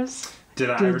characters? Did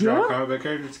I ever draw comic book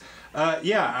characters?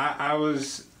 Yeah,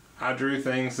 I drew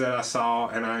things that I saw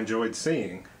and I enjoyed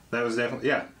seeing. That was definitely,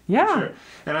 yeah. For sure.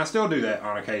 And I still do that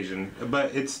on occasion,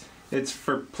 but it's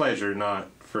for pleasure, not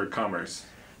for commerce.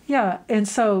 Yeah, and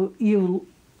so you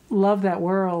love that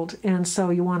world, and so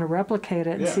you want to replicate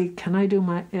it and Yeah. see, can I do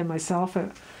it myself?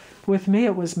 With me,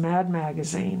 it was Mad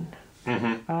Magazine.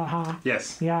 Mm-hmm.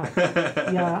 Yes. Yeah,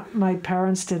 yeah. My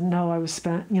parents didn't know I was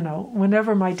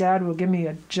whenever my dad would give me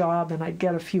a job and I'd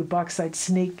get a few bucks, I'd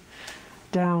sneak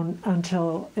down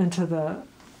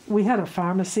we had a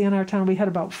pharmacy in our town. We had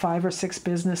about 5 or 6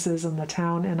 businesses in the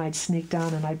town, and I'd sneak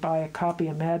down and I'd buy a copy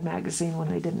of Mad Magazine when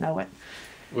they didn't know it.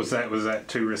 Was that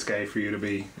too risque for you to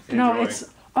be enjoying?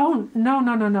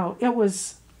 No. It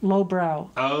was lowbrow.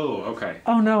 Oh, okay.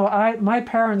 Oh no, my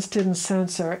parents didn't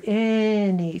censor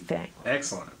anything.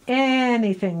 Excellent.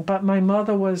 Anything, but my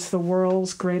mother was the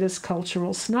world's greatest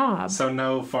cultural snob. So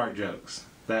no fart jokes.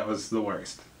 That was the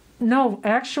worst. No,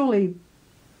 actually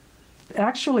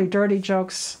dirty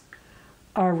jokes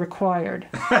are required.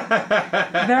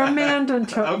 They're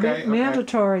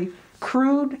mandatory.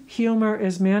 Crude humor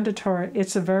is mandatory.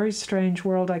 It's a very strange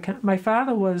world. My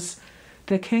father was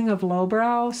the king of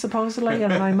lowbrow, supposedly,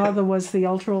 and my mother was the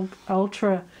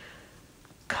ultra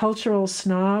cultural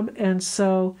snob, and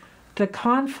so the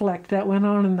conflict that went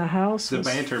on in the house was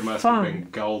banter must fun. have been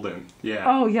golden. Yeah.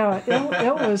 Oh yeah,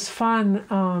 it was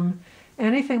fun.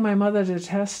 Anything my mother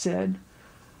detested,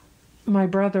 my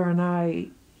brother and I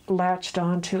latched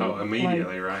onto. Oh,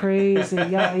 immediately, like right? Crazy,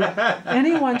 yeah.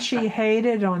 Anyone she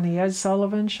hated on the Ed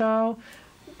Sullivan Show,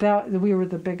 that we were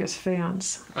the biggest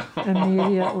fans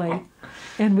immediately,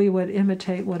 and we would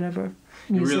imitate whatever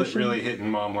musician. Really hitting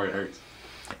mom where it hurts.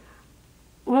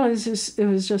 Well, it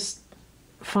was just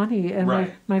funny, and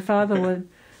right. my father would.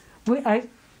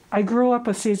 I grew up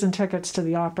with season tickets to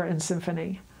the opera and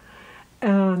symphony,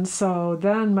 and so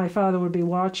then my father would be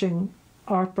watching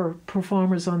opera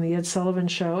performers on the Ed Sullivan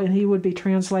Show, and he would be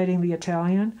translating the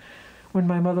Italian when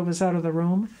my mother was out of the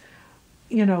room,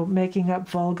 making up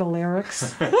vulgar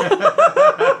lyrics. That's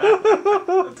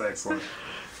excellent.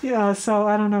 Yeah, so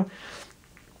I don't know.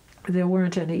 There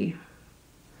weren't any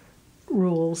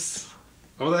rules.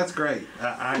 Well, that's great.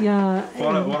 Yeah.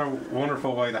 What a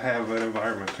wonderful way to have an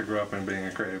environment to grow up in being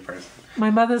a creative person. My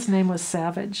mother's name was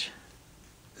Savage.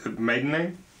 Maiden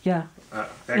name? Yeah.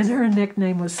 And her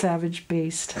nickname was Savage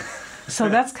Beast. So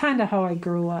that's kind of how I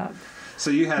grew up. So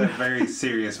you had a very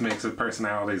serious mix of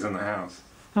personalities in the house.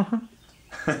 Uh-huh.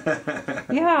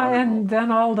 Yeah, and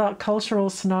then all the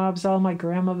cultural snobs, all my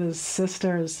grandmother's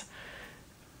sisters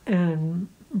and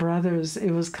brothers,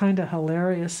 it was kind of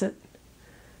hilarious at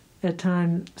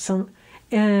times.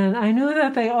 And I knew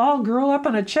that they all grew up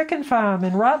on a chicken farm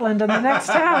in Rutland in the next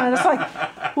town. And it's like,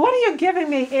 what are you giving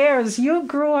me airs? You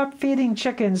grew up feeding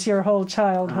chickens your whole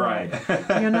childhood. Right.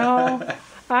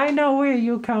 I know where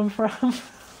you come from.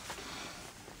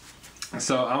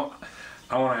 So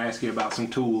I want to ask you about some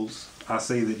tools. I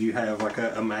see that you have like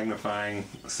a magnifying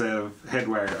set of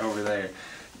headwear over there.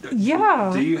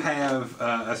 Yeah. Do you have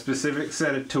a specific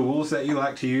set of tools that you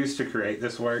like to use to create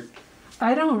this work?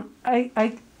 I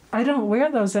don't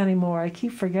wear those anymore. I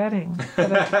keep forgetting.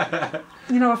 But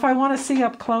if I want to see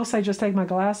up close, I just take my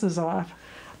glasses off.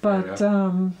 But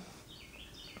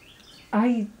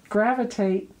I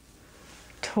gravitate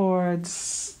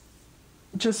towards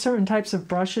just certain types of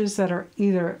brushes that are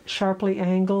either sharply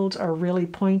angled or really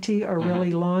pointy or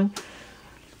really long.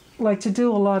 Like to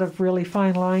do a lot of really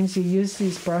fine lines, you use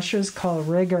these brushes called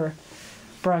rigger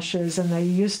brushes, and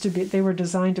they were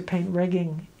designed to paint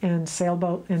rigging and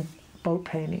sailboat and boat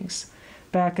paintings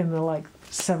back in the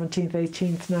 17th,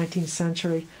 18th, 19th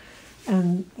century.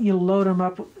 And you load them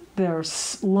up, they're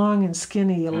long and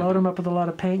skinny, you load them up with a lot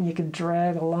of paint and you can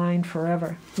drag a line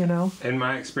forever, In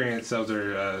my experience, those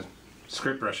are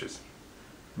script brushes,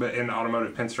 but in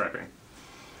automotive pinstriping.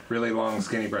 Really long,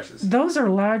 skinny brushes. Those are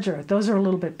larger. Those are a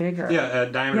little bit bigger. Yeah,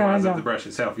 diameter-wise of the brush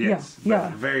itself, yes.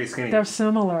 Yeah. Very skinny. They're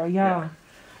similar, yeah.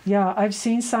 I've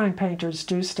seen sign painters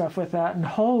do stuff with that, and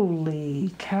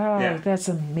holy cow, that's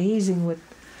amazing with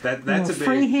that's a big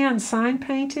freehand sign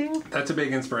painting. That's a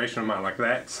big inspiration of mine, like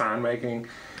that sign making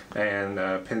and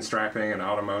pinstriping and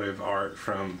automotive art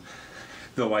from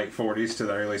the late 40s to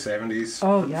the early 70s.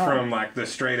 Oh, yeah. From the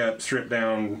straight up stripped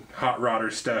down hot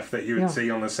rodder stuff that you would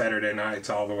see on the Saturday nights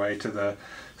all the way to the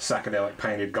psychedelic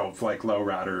painted gold flake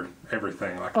lowrider,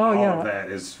 everything. All of that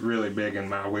is really big in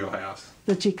my wheelhouse.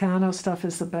 The Chicano stuff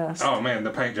is the best. Oh man, the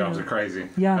paint jobs are crazy.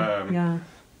 Yeah.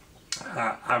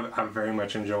 I very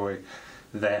much enjoy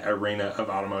that arena of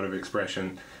automotive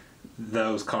expression.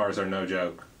 Those cars are no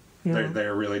joke. Yeah.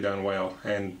 They're really done well,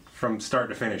 and from start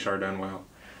to finish are done well.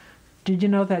 Did you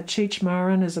know that Cheech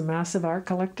Marin is a massive art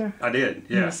collector? I did,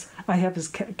 yes. I have his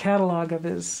catalog of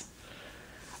his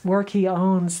work he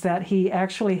owns that he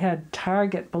actually had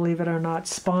Target, believe it or not,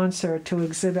 sponsor to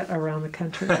exhibit around the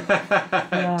country.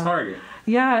 Yeah. Target.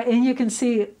 Yeah, and you can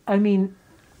see, I mean,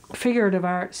 figurative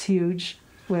art's huge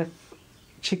with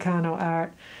Chicano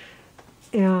art.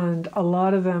 And a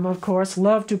lot of them, of course,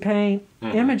 love to paint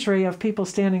imagery of people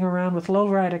standing around with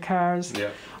lowrider cars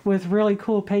with really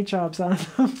cool paint jobs on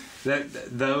them.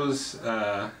 Those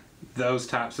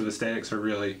types of aesthetics are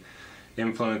really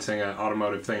influencing an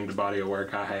automotive themed body of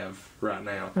work I have right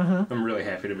now. I'm really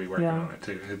happy to be working on it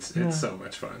too. It's so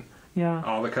much fun. Yeah.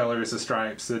 All the colors, the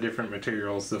stripes, the different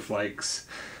materials, the flakes,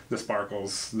 the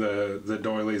sparkles, the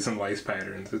doilies and lace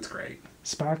patterns. It's great.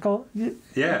 Sparkle?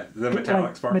 Yeah, the metallic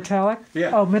like sparkle. Metallic?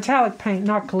 Yeah. Oh, metallic paint,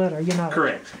 not glitter, you know.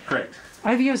 Correct.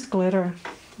 I've used glitter.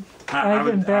 I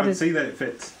would see that it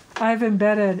fits. I've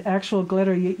embedded actual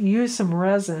glitter. You use some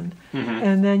resin,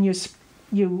 and then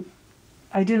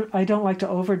I don't like to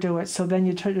overdo it, so then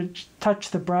you touch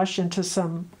the brush into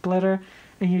some glitter,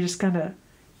 and you just kind of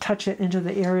touch it into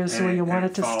the areas where you want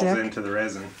it to stick. It falls into the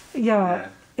resin. Yeah,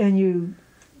 and you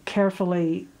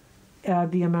carefully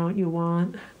add the amount you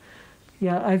want.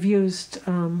 Yeah, I've used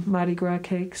Mardi Gras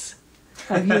cakes.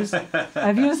 I've used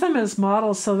them as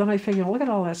models, so then I figure, look at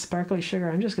all that sparkly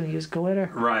sugar. I'm just going to use glitter.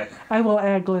 Right. I will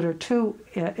add glitter to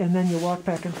it, and then you walk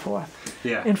back and forth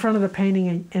in front of the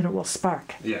painting, and it will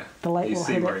spark. Yeah. The light will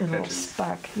hit it, and it will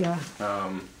spark. Yeah.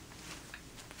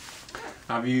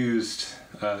 I've used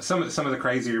some of the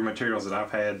crazier materials that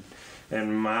I've had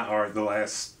in my art the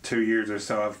last 2 years or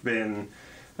so. I've been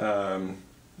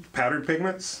powdered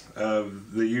pigments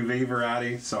of the UV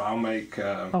variety, so I'll make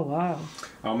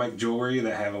I'll make jewelry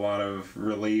that have a lot of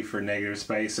relief or negative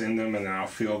space in them, and then I'll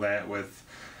fill that with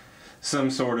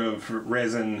some sort of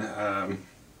resin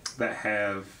that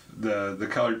have the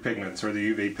colored pigments or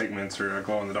the UV pigments or a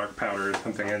glow-in-the-dark powder or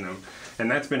something in them,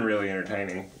 and that's been really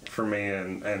entertaining for me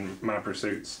and my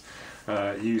pursuits.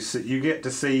 You get to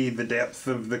see the depth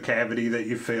of the cavity that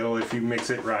you fill if you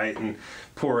mix it right and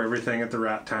pour everything at the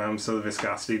right time so the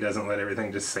viscosity doesn't let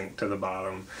everything just sink to the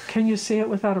bottom. Can you see it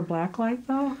without a black light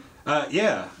though?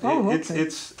 Yeah. Okay.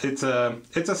 It's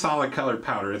a solid colored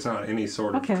powder. It's not any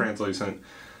sort of translucent.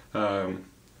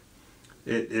 It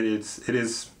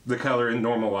is the color in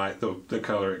normal light, the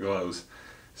color it glows.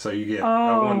 So you get a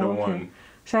 1-to-1. Okay.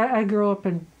 So I grew up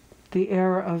in the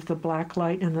era of the black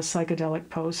light and the psychedelic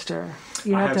poster.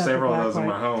 I have several of those in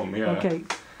my home, yeah. Okay,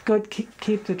 good.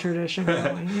 Keep the tradition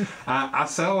going. I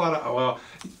sell a lot of, well,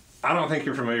 I don't think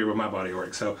you're familiar with my body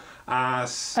work, so I've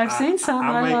seen some.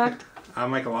 I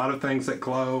make a lot of things that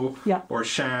glow or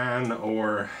shine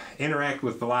or interact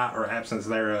with the light or absence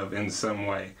thereof in some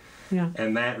way. Yeah.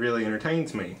 And that really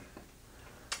entertains me.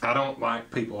 I don't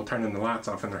like people turning the lights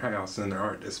off in their house and their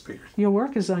art disappears. Your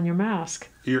work is on your mask.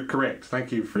 You're correct.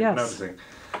 Thank you for noticing.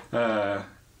 So,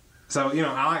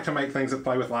 I like to make things that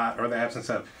play with light or the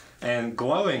absence of. And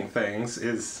glowing things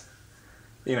is,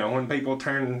 when people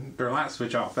turn their light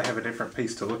switch off, they have a different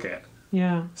piece to look at.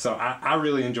 Yeah. So I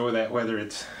really enjoy that, whether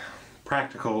it's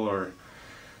practical or,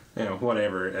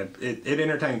 whatever. It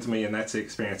entertains me, and that's the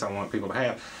experience I want people to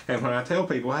have. And when I tell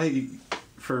people, hey,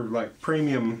 for like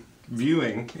premium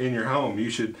viewing in your home, you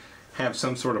should have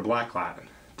some sort of black light.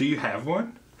 Do you have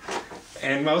one?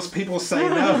 And most people say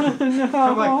no. No.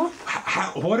 I'm like,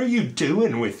 what are you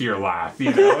doing with your life?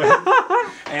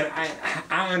 And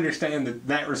I understand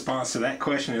that response to that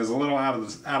question is a little out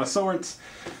of sorts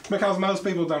because most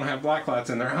people don't have black lights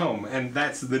in their home, and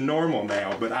that's the normal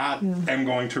now. But I am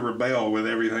going to rebel with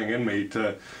everything in me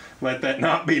to let that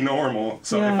not be normal.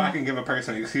 So if I can give a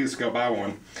person an excuse to go buy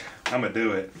one, I'm gonna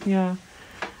do it. Yeah.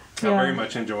 I very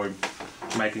much enjoy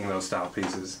making those style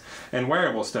pieces. And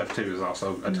wearable stuff, too, is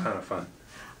also a ton of fun.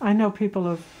 I know people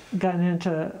have gotten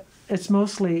into, it's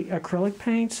mostly acrylic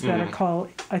paints that are called,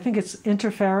 I think it's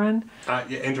interferon.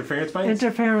 Interference paints?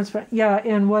 Interference,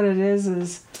 and what it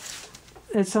is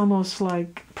it's almost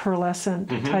like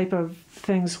pearlescent type of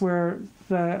things where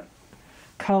the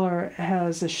color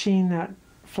has a sheen that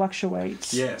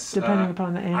fluctuates. Yes. Depending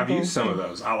upon the angle. I've used some of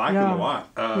those. I like them a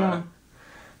lot.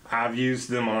 I've used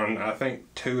them on, I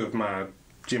think, 2 of my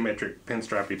geometric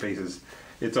pinstripey pieces.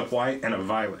 It's a white and a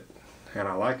violet, and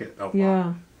I like it a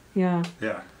lot. Yeah.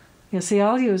 Yeah, see,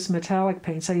 I'll use metallic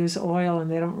paints. I use oil,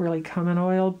 and they don't really come in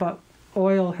oil, but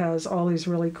oil has all these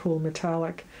really cool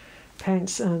metallic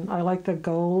paints, and I like the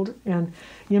gold. And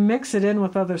you mix it in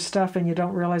with other stuff, and you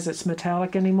don't realize it's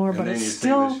metallic anymore, but it's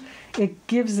still, it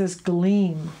gives this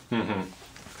gleam.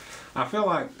 I feel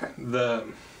like the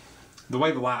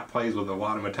way the light plays with a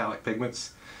lot of metallic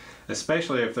pigments,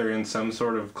 especially if they're in some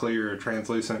sort of clear or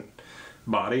translucent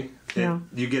body.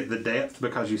 You get the depth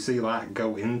because you see light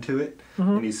go into it,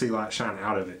 and you see light shine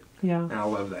out of it. Yeah. And I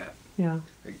love that. Yeah.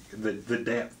 The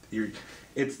depth.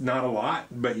 It's not a lot,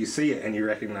 but you see it and you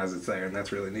recognize it's there, and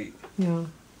that's really neat. Yeah.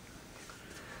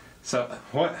 So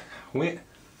when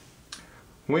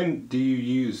do you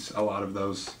use a lot of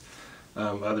those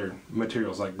other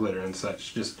materials like glitter and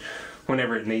such? Just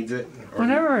whenever it needs it?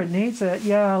 Whenever it needs it,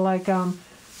 yeah. Like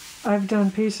I've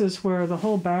done pieces where the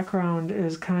whole background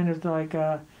is kind of like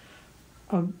a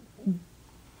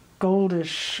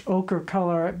goldish ochre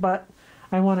color, but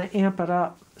I want to amp it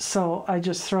up, so I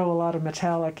just throw a lot of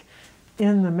metallic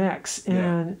in the mix,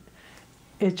 and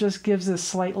it just gives this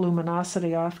slight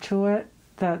luminosity off to it.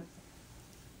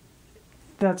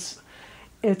 It's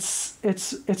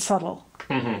subtle.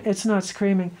 It's not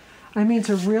screaming. I mean,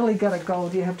 to really get a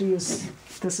gold, you have to use.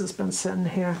 This has been sitting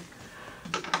here.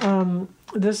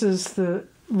 This is the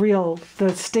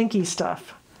stinky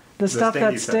stuff. The stuff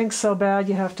that stinks so bad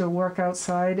you have to work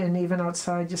outside, and even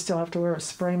outside you still have to wear a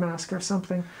spray mask or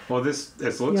something. Well, this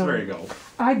looks very gold.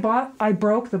 I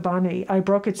broke the bunny. I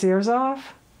broke its ears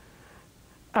off.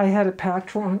 I had it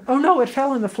packed wrong. Oh no, it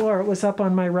fell on the floor. It was up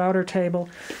on my router table,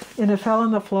 and it fell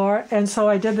on the floor. And so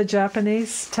I did the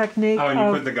Japanese technique. Oh, and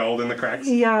you put the gold in the cracks?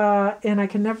 Yeah, and I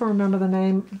can never remember the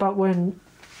name, but when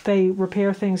they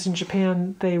repair things in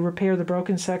Japan, they repair the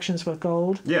broken sections with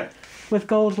gold. Yeah. With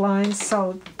gold lines,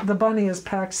 so the bunny is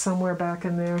packed somewhere back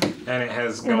in there. And it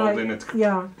has gold in its...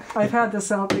 Yeah, I've had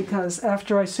this out because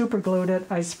after I super glued it,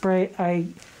 I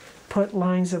put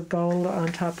lines of gold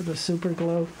on top of the super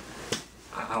glue.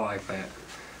 I like that.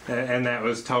 And that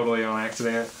was totally on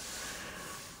accident?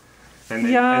 And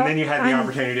then you had the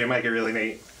opportunity to make it really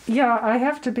neat? Yeah, I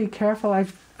have to be careful.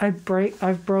 I've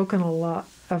broken a lot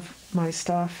of my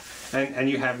stuff. And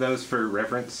you have those for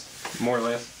reference, more or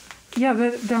less? Yeah,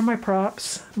 they're my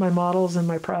props, my models and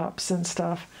my props and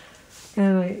stuff.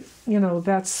 And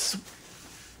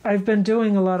I've been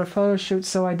doing a lot of photo shoots,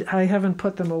 so I haven't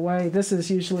put them away. This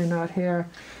is usually not here.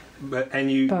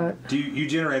 You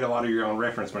generate a lot of your own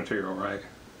reference material, right?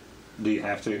 Do you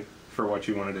have to for what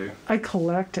you want to do? I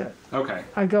collect it. Okay.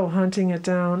 I go hunting it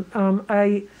down.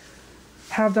 I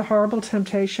have the horrible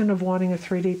temptation of wanting a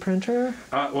 3D printer.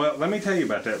 Well, let me tell you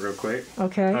about that real quick.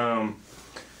 Okay.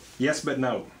 Yes, but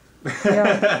no.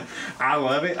 Yeah. I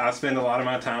love it. I spend a lot of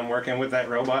my time working with that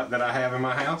robot that I have in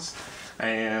my house,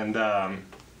 and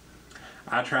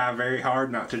I try very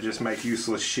hard not to just make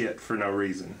useless shit for no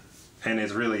reason, and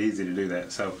it's really easy to do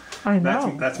that. So I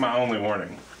know. That's my only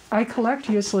warning. I collect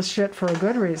useless shit for a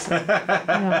good reason.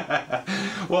 Yeah.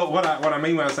 Well, what I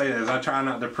mean when I say that is I try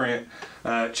not to print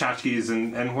tchotchkes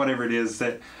and whatever it is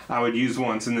that I would use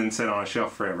once and then sit on a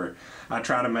shelf forever. I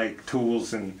try to make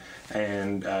tools and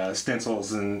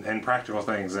stencils and practical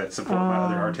things that support my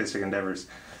other artistic endeavors.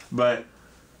 But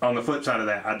on the flip side of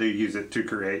that, I do use it to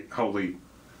create wholly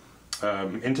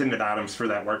intended items for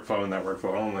that workflow and that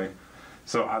workflow only.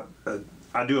 So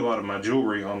I do a lot of my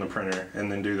jewelry on the printer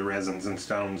and then do the resins and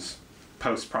stones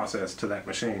post-process to that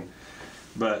machine.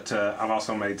 But I've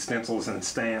also made stencils and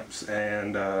stamps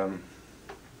and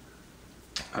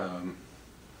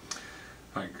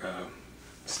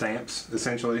stamps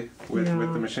essentially with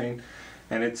the machine,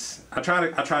 and I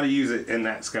try to use it in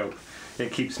that scope.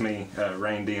 It keeps me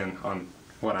reined in on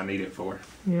what I need it for.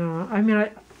 Yeah, I mean,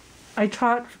 I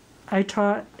taught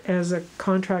as a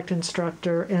contract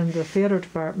instructor in the theater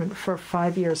department for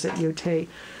 5 years at UT,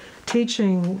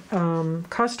 teaching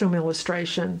costume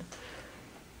illustration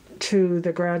to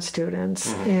the grad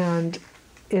students, and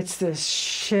it's this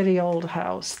shitty old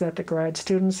house that the grad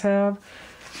students have.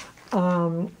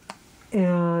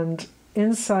 And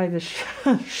inside the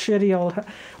shitty old,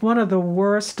 one of the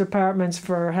worst departments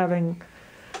for having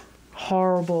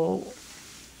horrible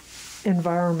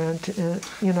environment,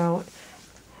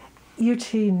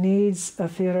 UT needs a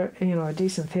theater, a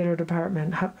decent theater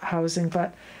department housing,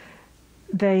 but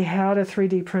they had a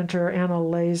 3D printer and a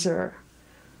laser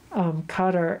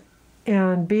cutter,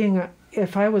 and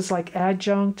if I was like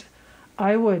adjunct,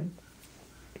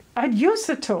 I'd use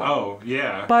the tool. Oh,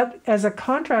 yeah. But as a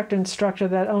contract instructor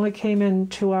that only came in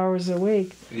 2 hours a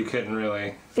week, you couldn't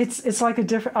really. It's like a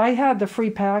different. I had the free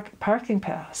parking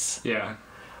pass. Yeah.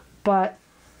 But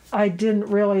I didn't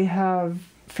really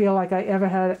feel like I ever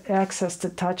had access to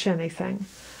touch anything,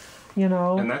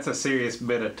 And that's a serious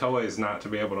bit of toys not to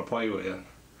be able to play with.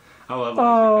 I love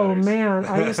laser cutters. Man,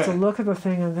 I used to look at the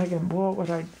thing and thinking, what would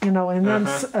I, and then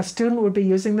a student would be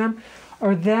using them.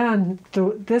 Or then,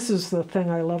 this is the thing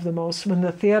I love the most, when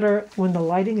the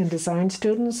lighting and design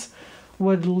students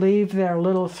would leave their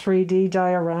little 3D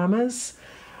dioramas,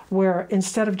 where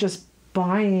instead of just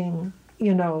buying,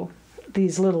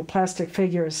 these little plastic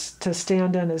figures to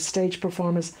stand in as stage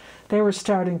performers. They were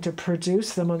starting to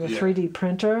produce them on the 3D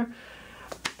printer,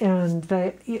 and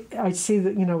I see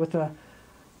that, you know, with the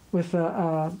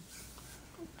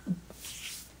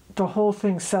whole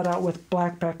thing set out with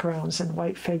black backgrounds and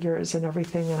white figures and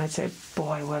everything, and I'd say,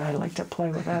 boy, would I like to play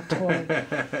with that toy.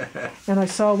 And I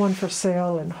saw one for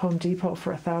sale in Home Depot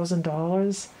for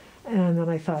 $1,000, and then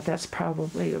I thought it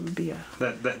would be a...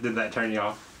 Did that turn you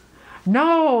off?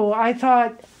 No, I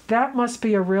thought that must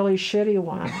be a really shitty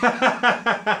one.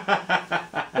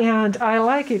 And I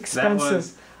like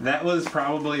expensive... That was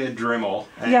probably a Dremel,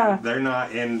 and they're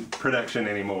not in production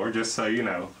anymore, just so you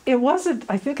know. It wasn't,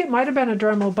 I think it might have been a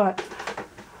Dremel, but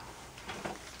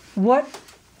what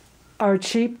are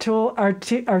cheap tools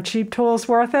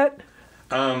worth it?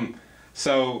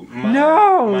 So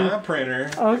my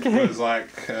printer was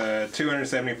like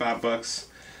 $275.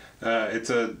 It's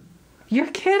a... You're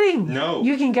kidding. No.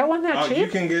 You can get one that cheap? You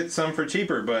can get some for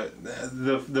cheaper, but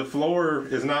the floor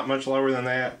is not much lower than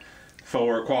that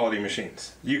for quality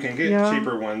machines. You can get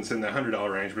cheaper ones in the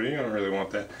 $100 range, but you don't really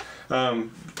want that. $200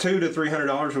 to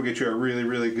 $300 will get you a really,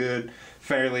 really good,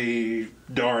 fairly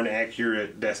darn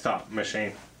accurate desktop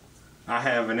machine. I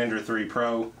have an Ender 3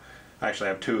 Pro. I actually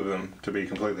have two of them, to be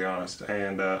completely honest,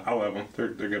 and I love them. They're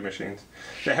good machines.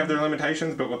 They have their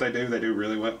limitations, but what they do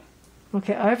really well.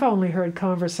 Okay, I've only heard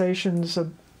conversations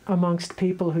amongst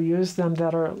people who use them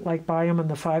that are like buy them in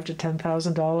the $5,000 to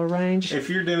 $10,000 range. If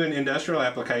you're doing industrial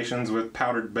applications with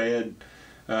powdered bed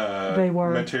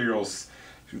materials,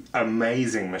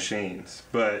 amazing machines.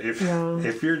 But if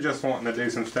you're just wanting to do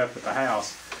some stuff at the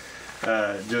house,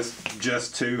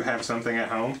 just to have something at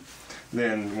home,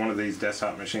 then one of these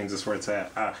desktop machines is where it's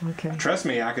at. Trust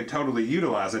me, I could totally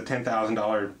utilize a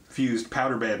 $10,000 fused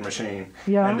powder bed machine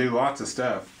and do lots of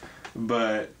stuff.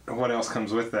 But what else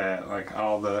comes with that? Like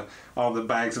all the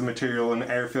bags of material and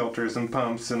air filters and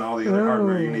pumps and all the other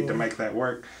hardware you need to make that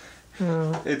work.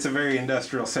 It's a very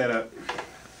industrial setup.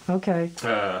 Okay.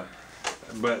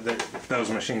 But those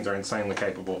machines are insanely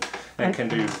capable and can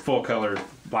do full color,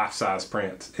 life-size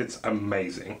prints. It's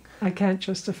amazing. I can't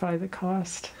justify the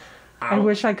cost. I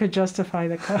wish I could justify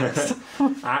the cost.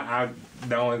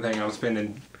 The only thing I'm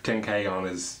spending $10K on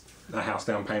is a house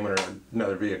down payment or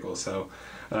another vehicle. So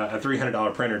a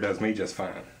 $300 printer does me just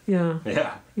fine. Yeah.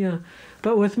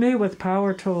 But with me, with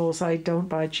power tools, I don't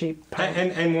buy cheap power.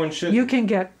 And one should. You can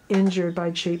get injured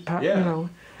by cheap power. Yeah. You know.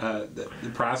 The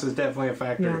price is definitely a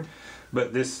factor. Yeah.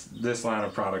 But this line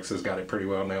of products has got it pretty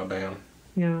well nailed down.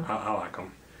 Yeah. I like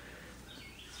them.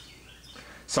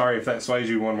 Sorry if that sways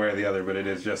you one way or the other, but it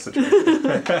is just the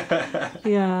truth.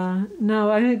 Yeah.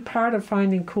 No, I think part of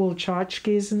finding cool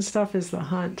tchotchkes and stuff is the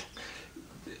hunt.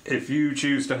 If you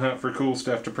choose to hunt for cool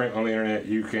stuff to print on the internet,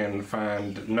 you can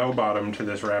find no bottom to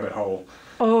this rabbit hole.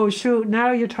 Oh, shoot.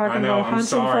 Now you're talking about hunting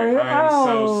for... I'm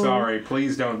so sorry.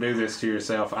 Please don't do this to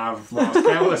yourself. I've lost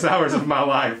countless hours of my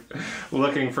life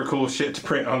looking for cool shit to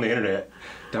print on the internet.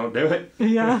 Don't do it.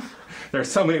 Yeah.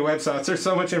 There's so many websites. There's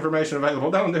so much information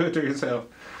available. Don't do it to yourself.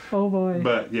 Oh, boy.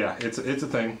 But, yeah, it's a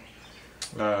thing.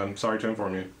 Sorry to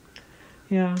inform you.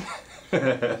 Yeah.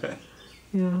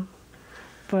 Yeah.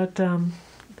 But,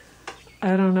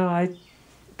 I don't know.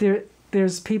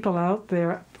 There's people out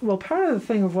there. Well, part of the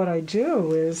thing of what I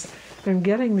do is I'm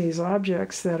getting these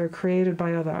objects that are created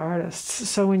by other artists.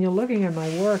 So when you're looking at my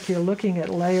work, you're looking at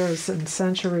layers and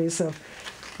centuries of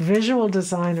visual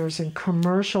designers and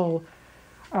commercial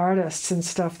artists and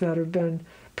stuff that have been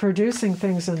producing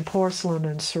things in porcelain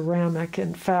and ceramic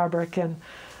and fabric and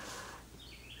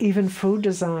even food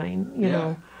design, you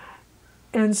know.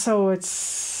 And so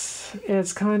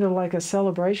it's kind of like a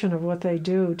celebration of what they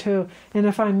do too. And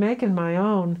if I'm making my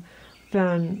own,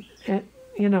 then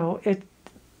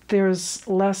there's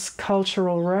less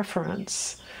cultural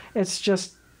reference. It's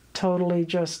just totally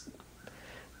just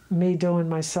me doing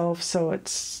myself. So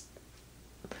it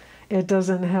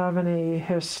doesn't have any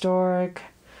historic.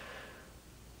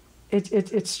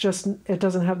 It's just, it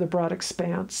doesn't have the broad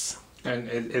expanse. And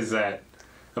is that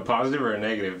a positive or a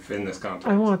negative in this context?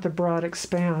 I want the broad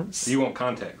expanse. You want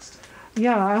context.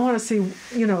 Yeah, I want to see,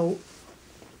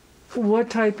 what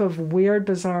type of weird,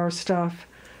 bizarre stuff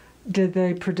did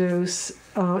they produce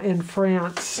in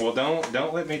France? Well,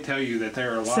 don't let me tell you that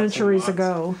there are centuries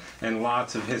ago and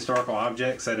lots of historical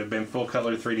objects that have been full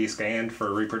color 3D scanned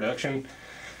for reproduction.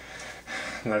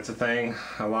 That's a thing.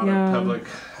 A lot of public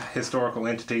historical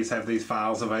entities have these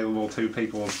files available to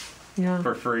people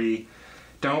for free.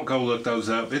 Don't go look those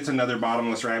up. It's another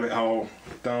bottomless rabbit hole.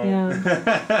 Don't.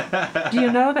 Yeah. Do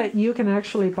you know that you can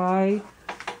actually buy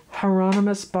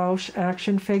Hieronymus Bosch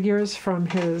action figures from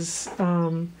his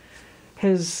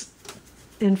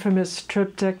infamous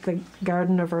triptych, The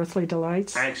Garden of Earthly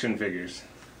Delights. Action figures.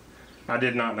 I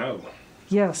did not know.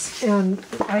 Yes, and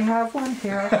I have one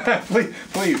here.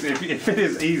 please, if it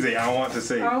is easy, I want to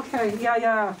see. Okay,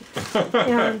 yeah.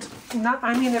 And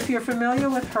I mean, if you're familiar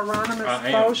with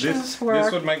Hieronymus Bosch's work.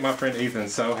 This would make my friend Ethan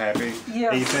so happy.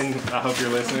 Yes. Ethan, I hope you're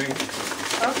listening.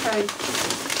 Okay.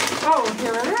 Oh,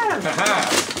 here it is.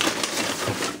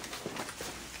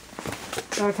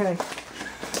 Okay.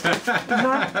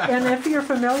 And if you're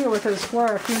familiar with his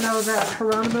work, you know that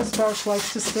Hieronymus Bosch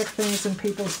likes to stick things in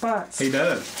people's butts. He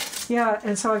does. Yeah,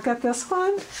 and so I've got this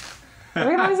one.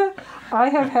 Recognize it? I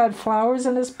have had flowers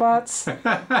in his butts,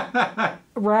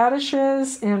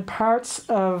 radishes, and parts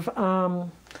of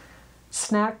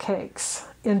snack cakes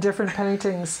in different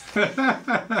paintings. And this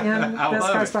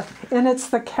kind of stuff. And it's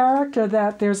the character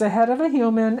that there's a head of a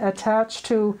human attached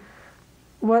to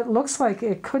what looks like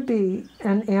it could be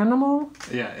an animal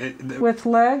with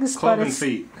legs, but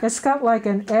it's got like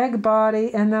an egg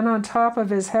body, and then on top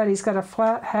of his head he's got a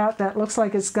flat hat that looks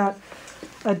like it's got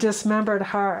a dismembered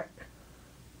heart.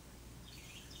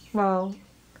 Well,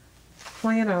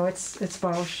 you know, it's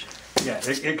Bosch. Yeah,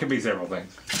 it could be several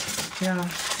things. Yeah.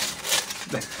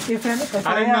 If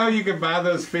I didn't know you could buy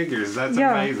those figures. That's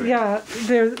amazing. Yeah,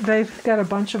 they've got a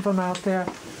bunch of them out there.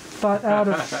 But out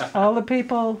of all the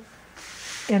people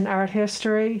in art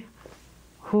history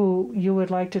who you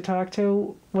would like to talk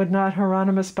to, would not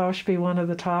Hieronymus Bosch be one of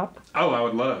the top? Oh, I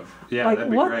would love. Yeah, like,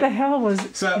 that'd be what great. The hell was...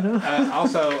 So, you know?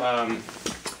 also,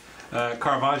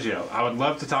 Caravaggio. I would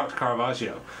love to talk to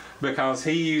Caravaggio because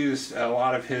he used a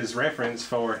lot of his reference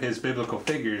for his biblical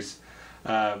figures,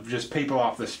 just people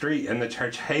off the street, and the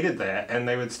church hated that, and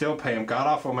they would still pay him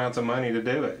god-awful amounts of money to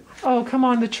do it. Oh, come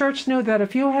on. The church knew that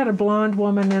if you had a blonde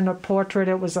woman in a portrait,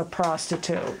 it was a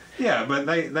prostitute. Yeah, but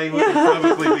they would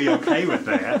probably be okay with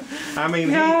that. I mean,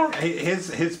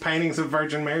 his paintings of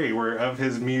Virgin Mary were of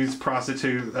his muse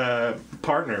prostitute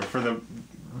partner for the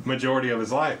majority of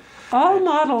his life. All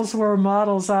models were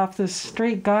models off the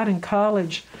street. God, in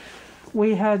college,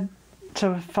 we had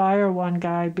to fire one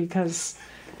guy because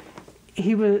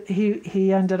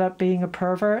he ended up being a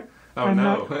pervert. Oh,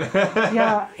 no.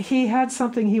 Yeah, he had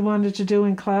something he wanted to do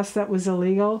in class that was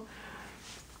illegal.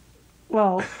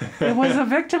 Well, it was a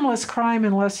victimless crime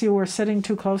unless you were sitting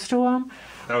too close to him.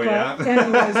 Oh, but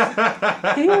anyways,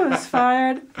 he was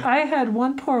fired. I had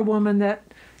one poor woman that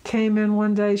came in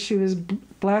one day. She was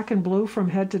black and blue from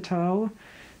head to toe.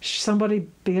 Somebody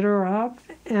beat her up.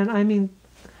 And I mean,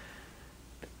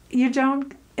 you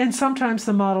don't... And sometimes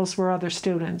the models were other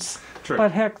students. True.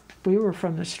 But heck, we were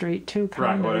from the street too.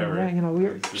 Right, whatever. You know, we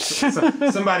were...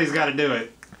 Somebody's got to do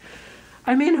it.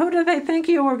 I mean, who do they think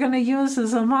you were going to use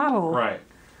as a model? Right.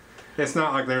 It's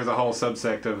not like there's a whole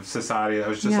subsect of society that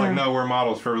was just like, no, we're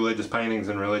models for religious paintings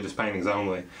and religious paintings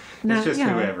only. It's just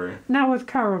whoever. Now with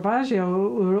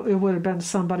Caravaggio, it would have been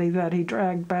somebody that he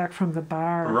dragged back from the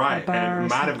bar. Right, and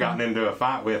might have gotten into a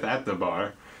fight with at the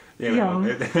bar. You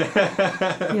know,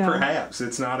 perhaps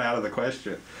it's not out of the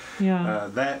question. Yeah.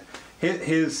 That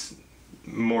his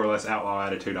more or less outlaw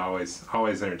attitude always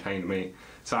entertained me.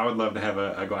 So I would love to have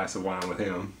a glass of wine with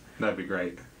him. That'd be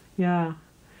great. Yeah.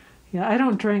 Yeah, I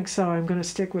don't drink, so I'm going to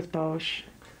stick with Bosch.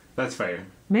 That's fair.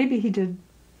 Maybe he did.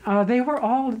 They were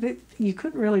all... you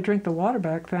couldn't really drink the water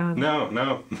back then.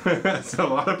 No. So a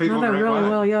lot of people drank really wine.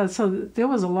 well, yeah. So there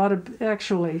was a lot of...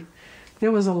 Actually,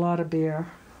 there was a lot of beer.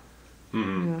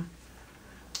 Mm-hmm. Yeah.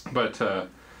 But,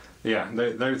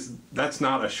 that's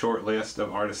not a short list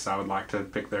of artists I would like to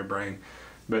pick their brain.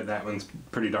 But that one's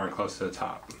pretty darn close to the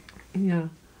top. Yeah.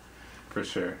 For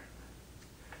sure.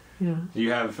 Yeah.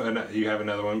 You have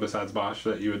another one besides Bosch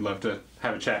that you would love to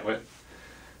have a chat with?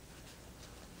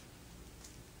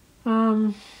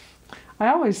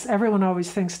 Everyone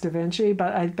always thinks Da Vinci,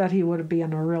 but I bet he would be a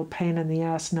real pain in the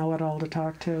ass know-it-all to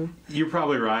talk to. You're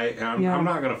probably right. I'm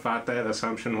not going to fight that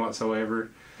assumption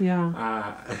whatsoever.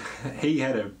 Yeah. He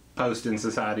had a post in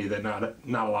society that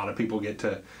not a lot of people get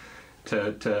to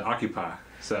occupy.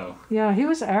 So. Yeah, he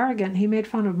was arrogant. He made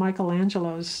fun of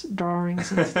Michelangelo's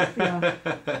drawings and stuff. Yeah.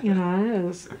 You know, it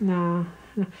was no.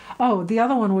 Oh, the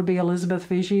other one would be Elizabeth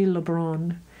Vigée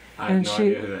Lebrun. I have no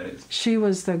idea who that is. She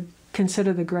was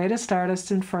considered the greatest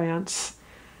artist in France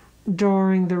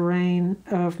during the reign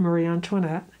of Marie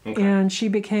Antoinette. Okay. And she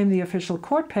became the official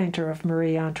court painter of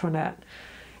Marie Antoinette.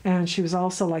 And she was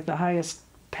also like the highest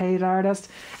paid artist.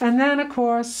 And then, of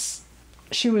course,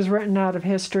 she was written out of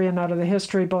history and out of the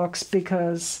history books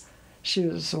because she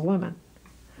was a woman.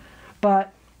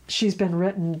 But she's been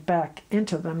written back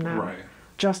into them now. Right.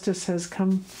 Justice has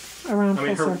come around. I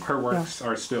mean, her works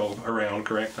are still around,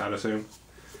 correct, I'd assume?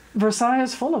 Versailles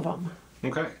is full of them.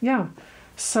 Okay. Yeah.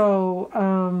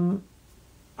 So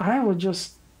I would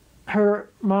just, her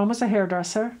mom was a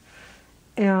hairdresser,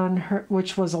 and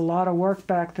which was a lot of work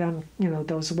back then,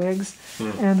 those wigs.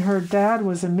 And her dad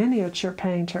was a miniature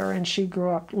painter, and she grew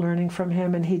up learning from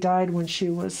him, and he died when she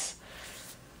was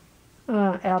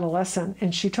adolescent,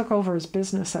 and she took over his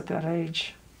business at that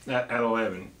age. At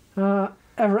 11? At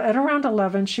around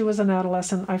 11, she was an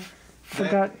adolescent. I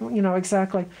forgot,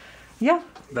 exactly. Yeah.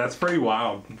 That's pretty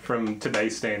wild from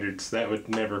today's standards. That would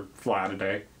never fly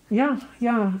today. Yeah.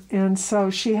 And so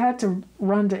she had to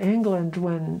run to England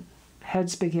when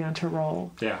heads began to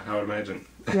roll. Yeah, I would imagine.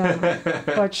 Yeah,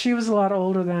 but she was a lot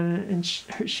older then, and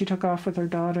she took off with her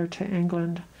daughter to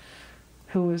England,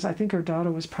 I think her daughter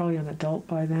was probably an adult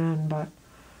by then,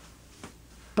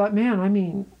 but man, I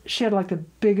mean, she had like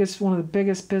one of the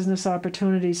biggest business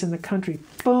opportunities in the country.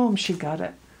 Boom, she got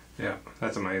it. Yeah,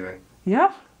 that's amazing.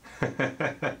 Yeah.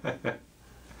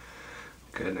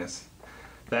 Goodness.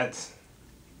 That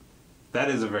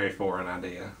is a very foreign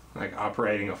idea. Like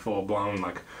operating a full-blown,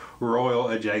 like, royal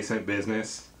adjacent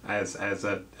business as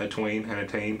a tween and a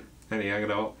teen and a young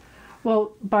adult.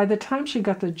 Well, by the time she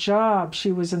got the job,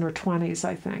 she was in her 20s,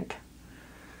 I think.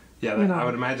 Yeah, I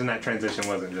would imagine that transition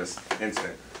wasn't just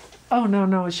instant. Oh,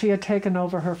 no. She had taken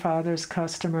over her father's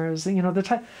customers. I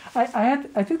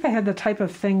think they had the type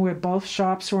of thing where both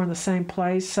shops were in the same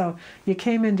place. So you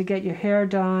came in to get your hair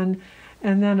done,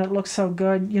 and then it looked so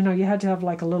good, you had to have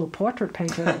like a little portrait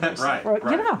painted. Right.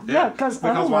 Because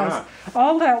otherwise,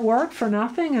 all that work for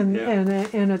nothing, and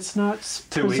it's not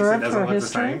 2 weeks, preserved it doesn't for look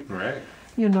history. the same, right?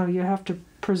 You have to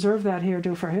preserve that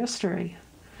hairdo for history.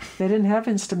 They didn't have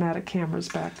Instamatic cameras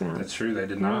back then. That's true, they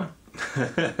did not.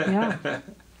 Yeah.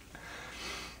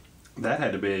 That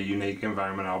had to be a unique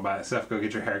environment all by itself. Go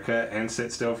get your hair cut and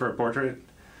sit still for a portrait.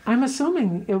 I'm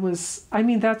assuming it was,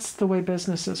 that's the way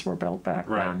businesses were built back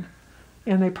then.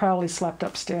 And they probably slept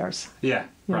upstairs. Yeah,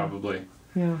 probably.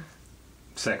 Yeah.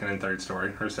 Second and third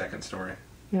story, or second story.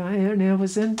 Yeah, and it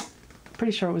was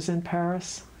pretty sure it was in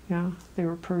Paris. Yeah, they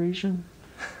were Parisian.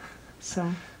 So.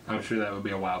 I'm sure that would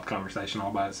be a wild conversation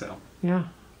all by itself. Yeah.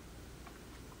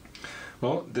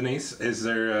 Well, Denise, is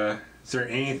there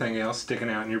anything else sticking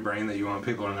out in your brain that you want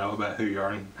people to know about who you are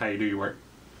and how you do your work?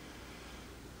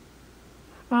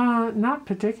 Not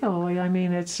particularly.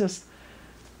 It's just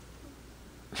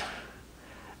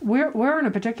we're in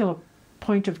a particular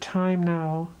point of time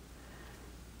now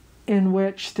in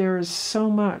which there is so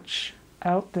much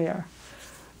out there,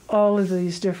 all of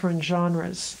these different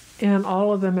genres, and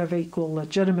all of them have equal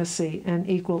legitimacy and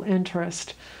equal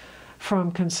interest,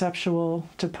 from conceptual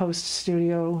to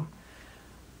post-studio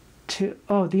to,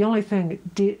 the only thing,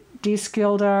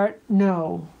 de-skilled art,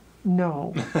 no.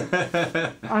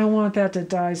 I want that to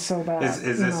die so bad.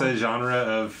 Is this a genre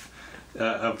of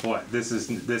what? This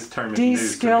term is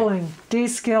news to me.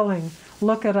 De-skilling.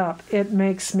 Look it up. It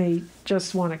makes me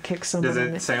just want to kick someone. Does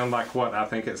it sound like what I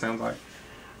think it sounds like?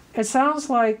 It sounds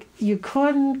like you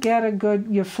couldn't get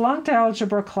you flunked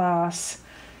algebra class,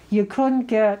 you couldn't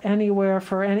get anywhere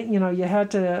for any, you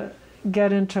had to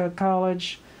get into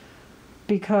college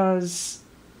because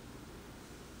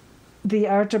the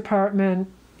art department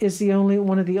is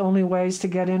one of the only ways to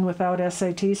get in without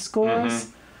SAT scores.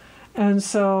 Mm-hmm. And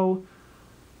so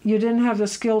you didn't have the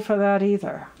skill for that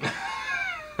either.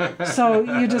 So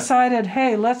you decided,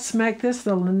 hey, let's make this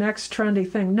the next trendy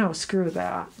thing. No, screw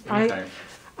that. Okay.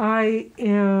 I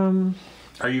am...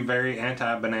 Are you very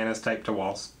anti-bananas taped to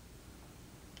walls?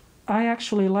 I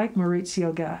actually like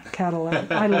Maurizio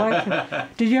Cattelan. I like him.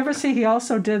 Did you ever see he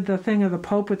also did the thing of the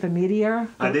Pope with the meteor?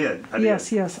 I did.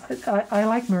 Yes. I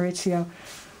like Maurizio.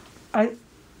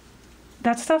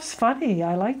 That stuff's funny.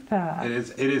 I like that.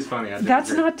 It is funny. That's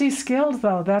agree. Not de-skilled,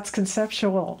 though. That's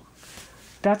conceptual.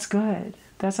 That's good.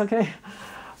 That's okay.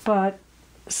 But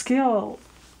skill's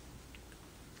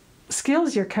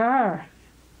your car.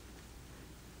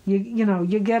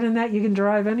 You get in that, you can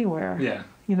drive anywhere. Yeah.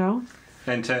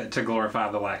 And to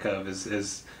glorify the lack of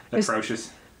is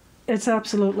atrocious. It's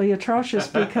absolutely atrocious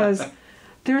because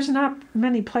there's not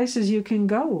many places you can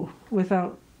go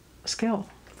without skill.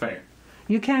 Fair.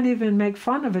 You can't even make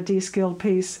fun of a de-skilled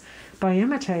piece by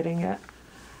imitating it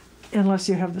unless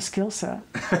you have the skill set.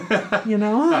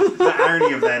 The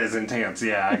irony of that is intense.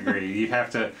 Yeah, I agree. You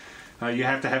have to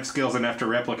have skills enough to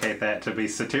replicate that to be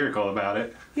satirical about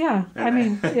it. Yeah,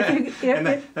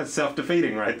 that's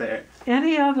self-defeating right there.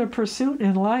 Any other pursuit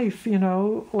in life,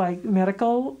 like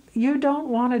medical, you don't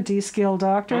want a de-skilled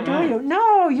doctor, do you?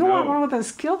 No, you want one with a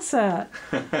skill set,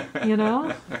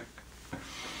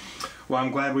 Well,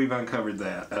 I'm glad we've uncovered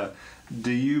that.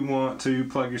 Do you want to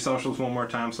plug your socials one more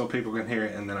time so people can hear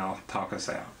it, and then I'll talk us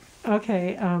out?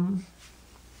 Okay.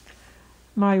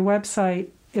 my website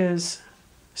is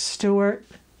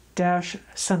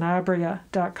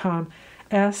Stewart-Sanabria.com.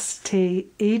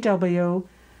 STEWSAN.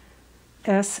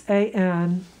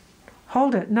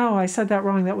 Hold it. No, I said that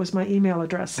wrong. That was my email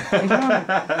address.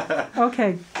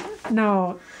 Okay.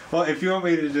 No. Well, if you want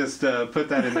me to just put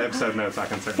that in the episode notes, I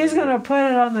can certainly. He's going to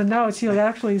put it on the notes. You'll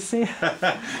actually see it.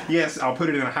 Yes, I'll put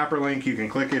it in a hyperlink. You can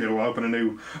click it. It'll open a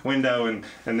new window, and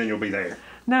then you'll be there.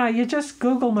 Now, you just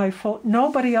Google my full...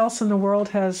 Nobody else in the world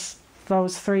has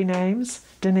those three names.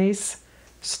 Denise,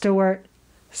 Stewart,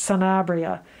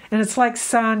 Sanabria. And it's like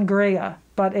sangria,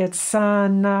 but it's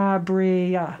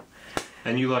Sanabria.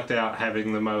 And you lucked out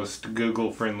having the most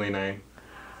Google-friendly name.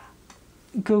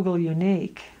 Google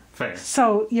unique. Fair.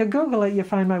 So you Google it, you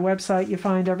find my website, you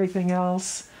find everything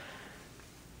else.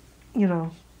 You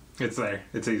know. It's there.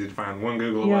 It's easy to find. One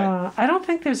Google away. Yeah. I don't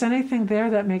think there's anything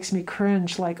there that makes me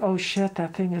cringe, like, oh shit,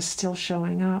 that thing is still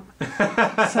showing up.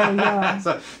 So, yeah.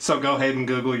 So go ahead and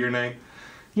Google your name.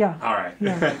 Yeah. All right.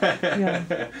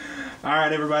 Yeah. All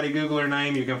right, everybody, Google her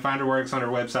name. You can find her works on her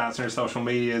websites and her social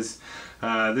medias.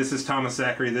 This is Thomas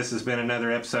Zachary. This has been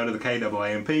another episode of the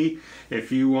KAAMP.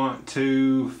 If you want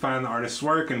to find the artist's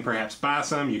work and perhaps buy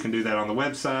some, you can do that on the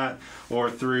website or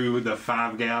through the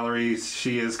 5 galleries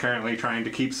she is currently trying to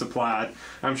keep supplied.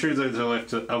 I'm sure there's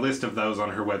a list of those on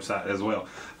her website as well.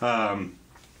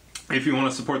 If you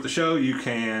want to support the show, you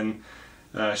can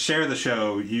share the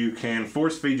show. You can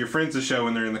force feed your friends the show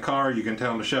when they're in the car. You can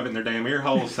tell them to shove it in their damn ear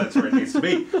holes. That's where it needs to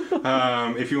be.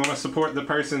 If you want to support the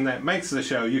person that makes the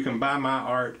show, you can buy my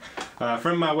art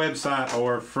from my website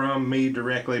or from me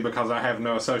directly, because I have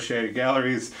no associated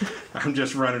galleries. I'm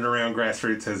just running around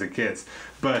grassroots as it gets.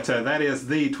 But that is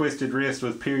The Twisted Wrist,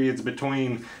 with periods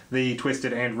between the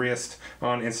twisted and wrist,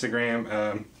 on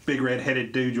Instagram. Big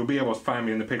red-headed dude. You'll be able to find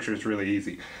me in the pictures really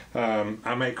easy.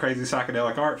 I make crazy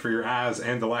psychedelic art for your eyes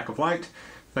and the lack of light.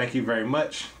 Thank you very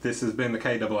much. This has been the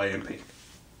KAAMP.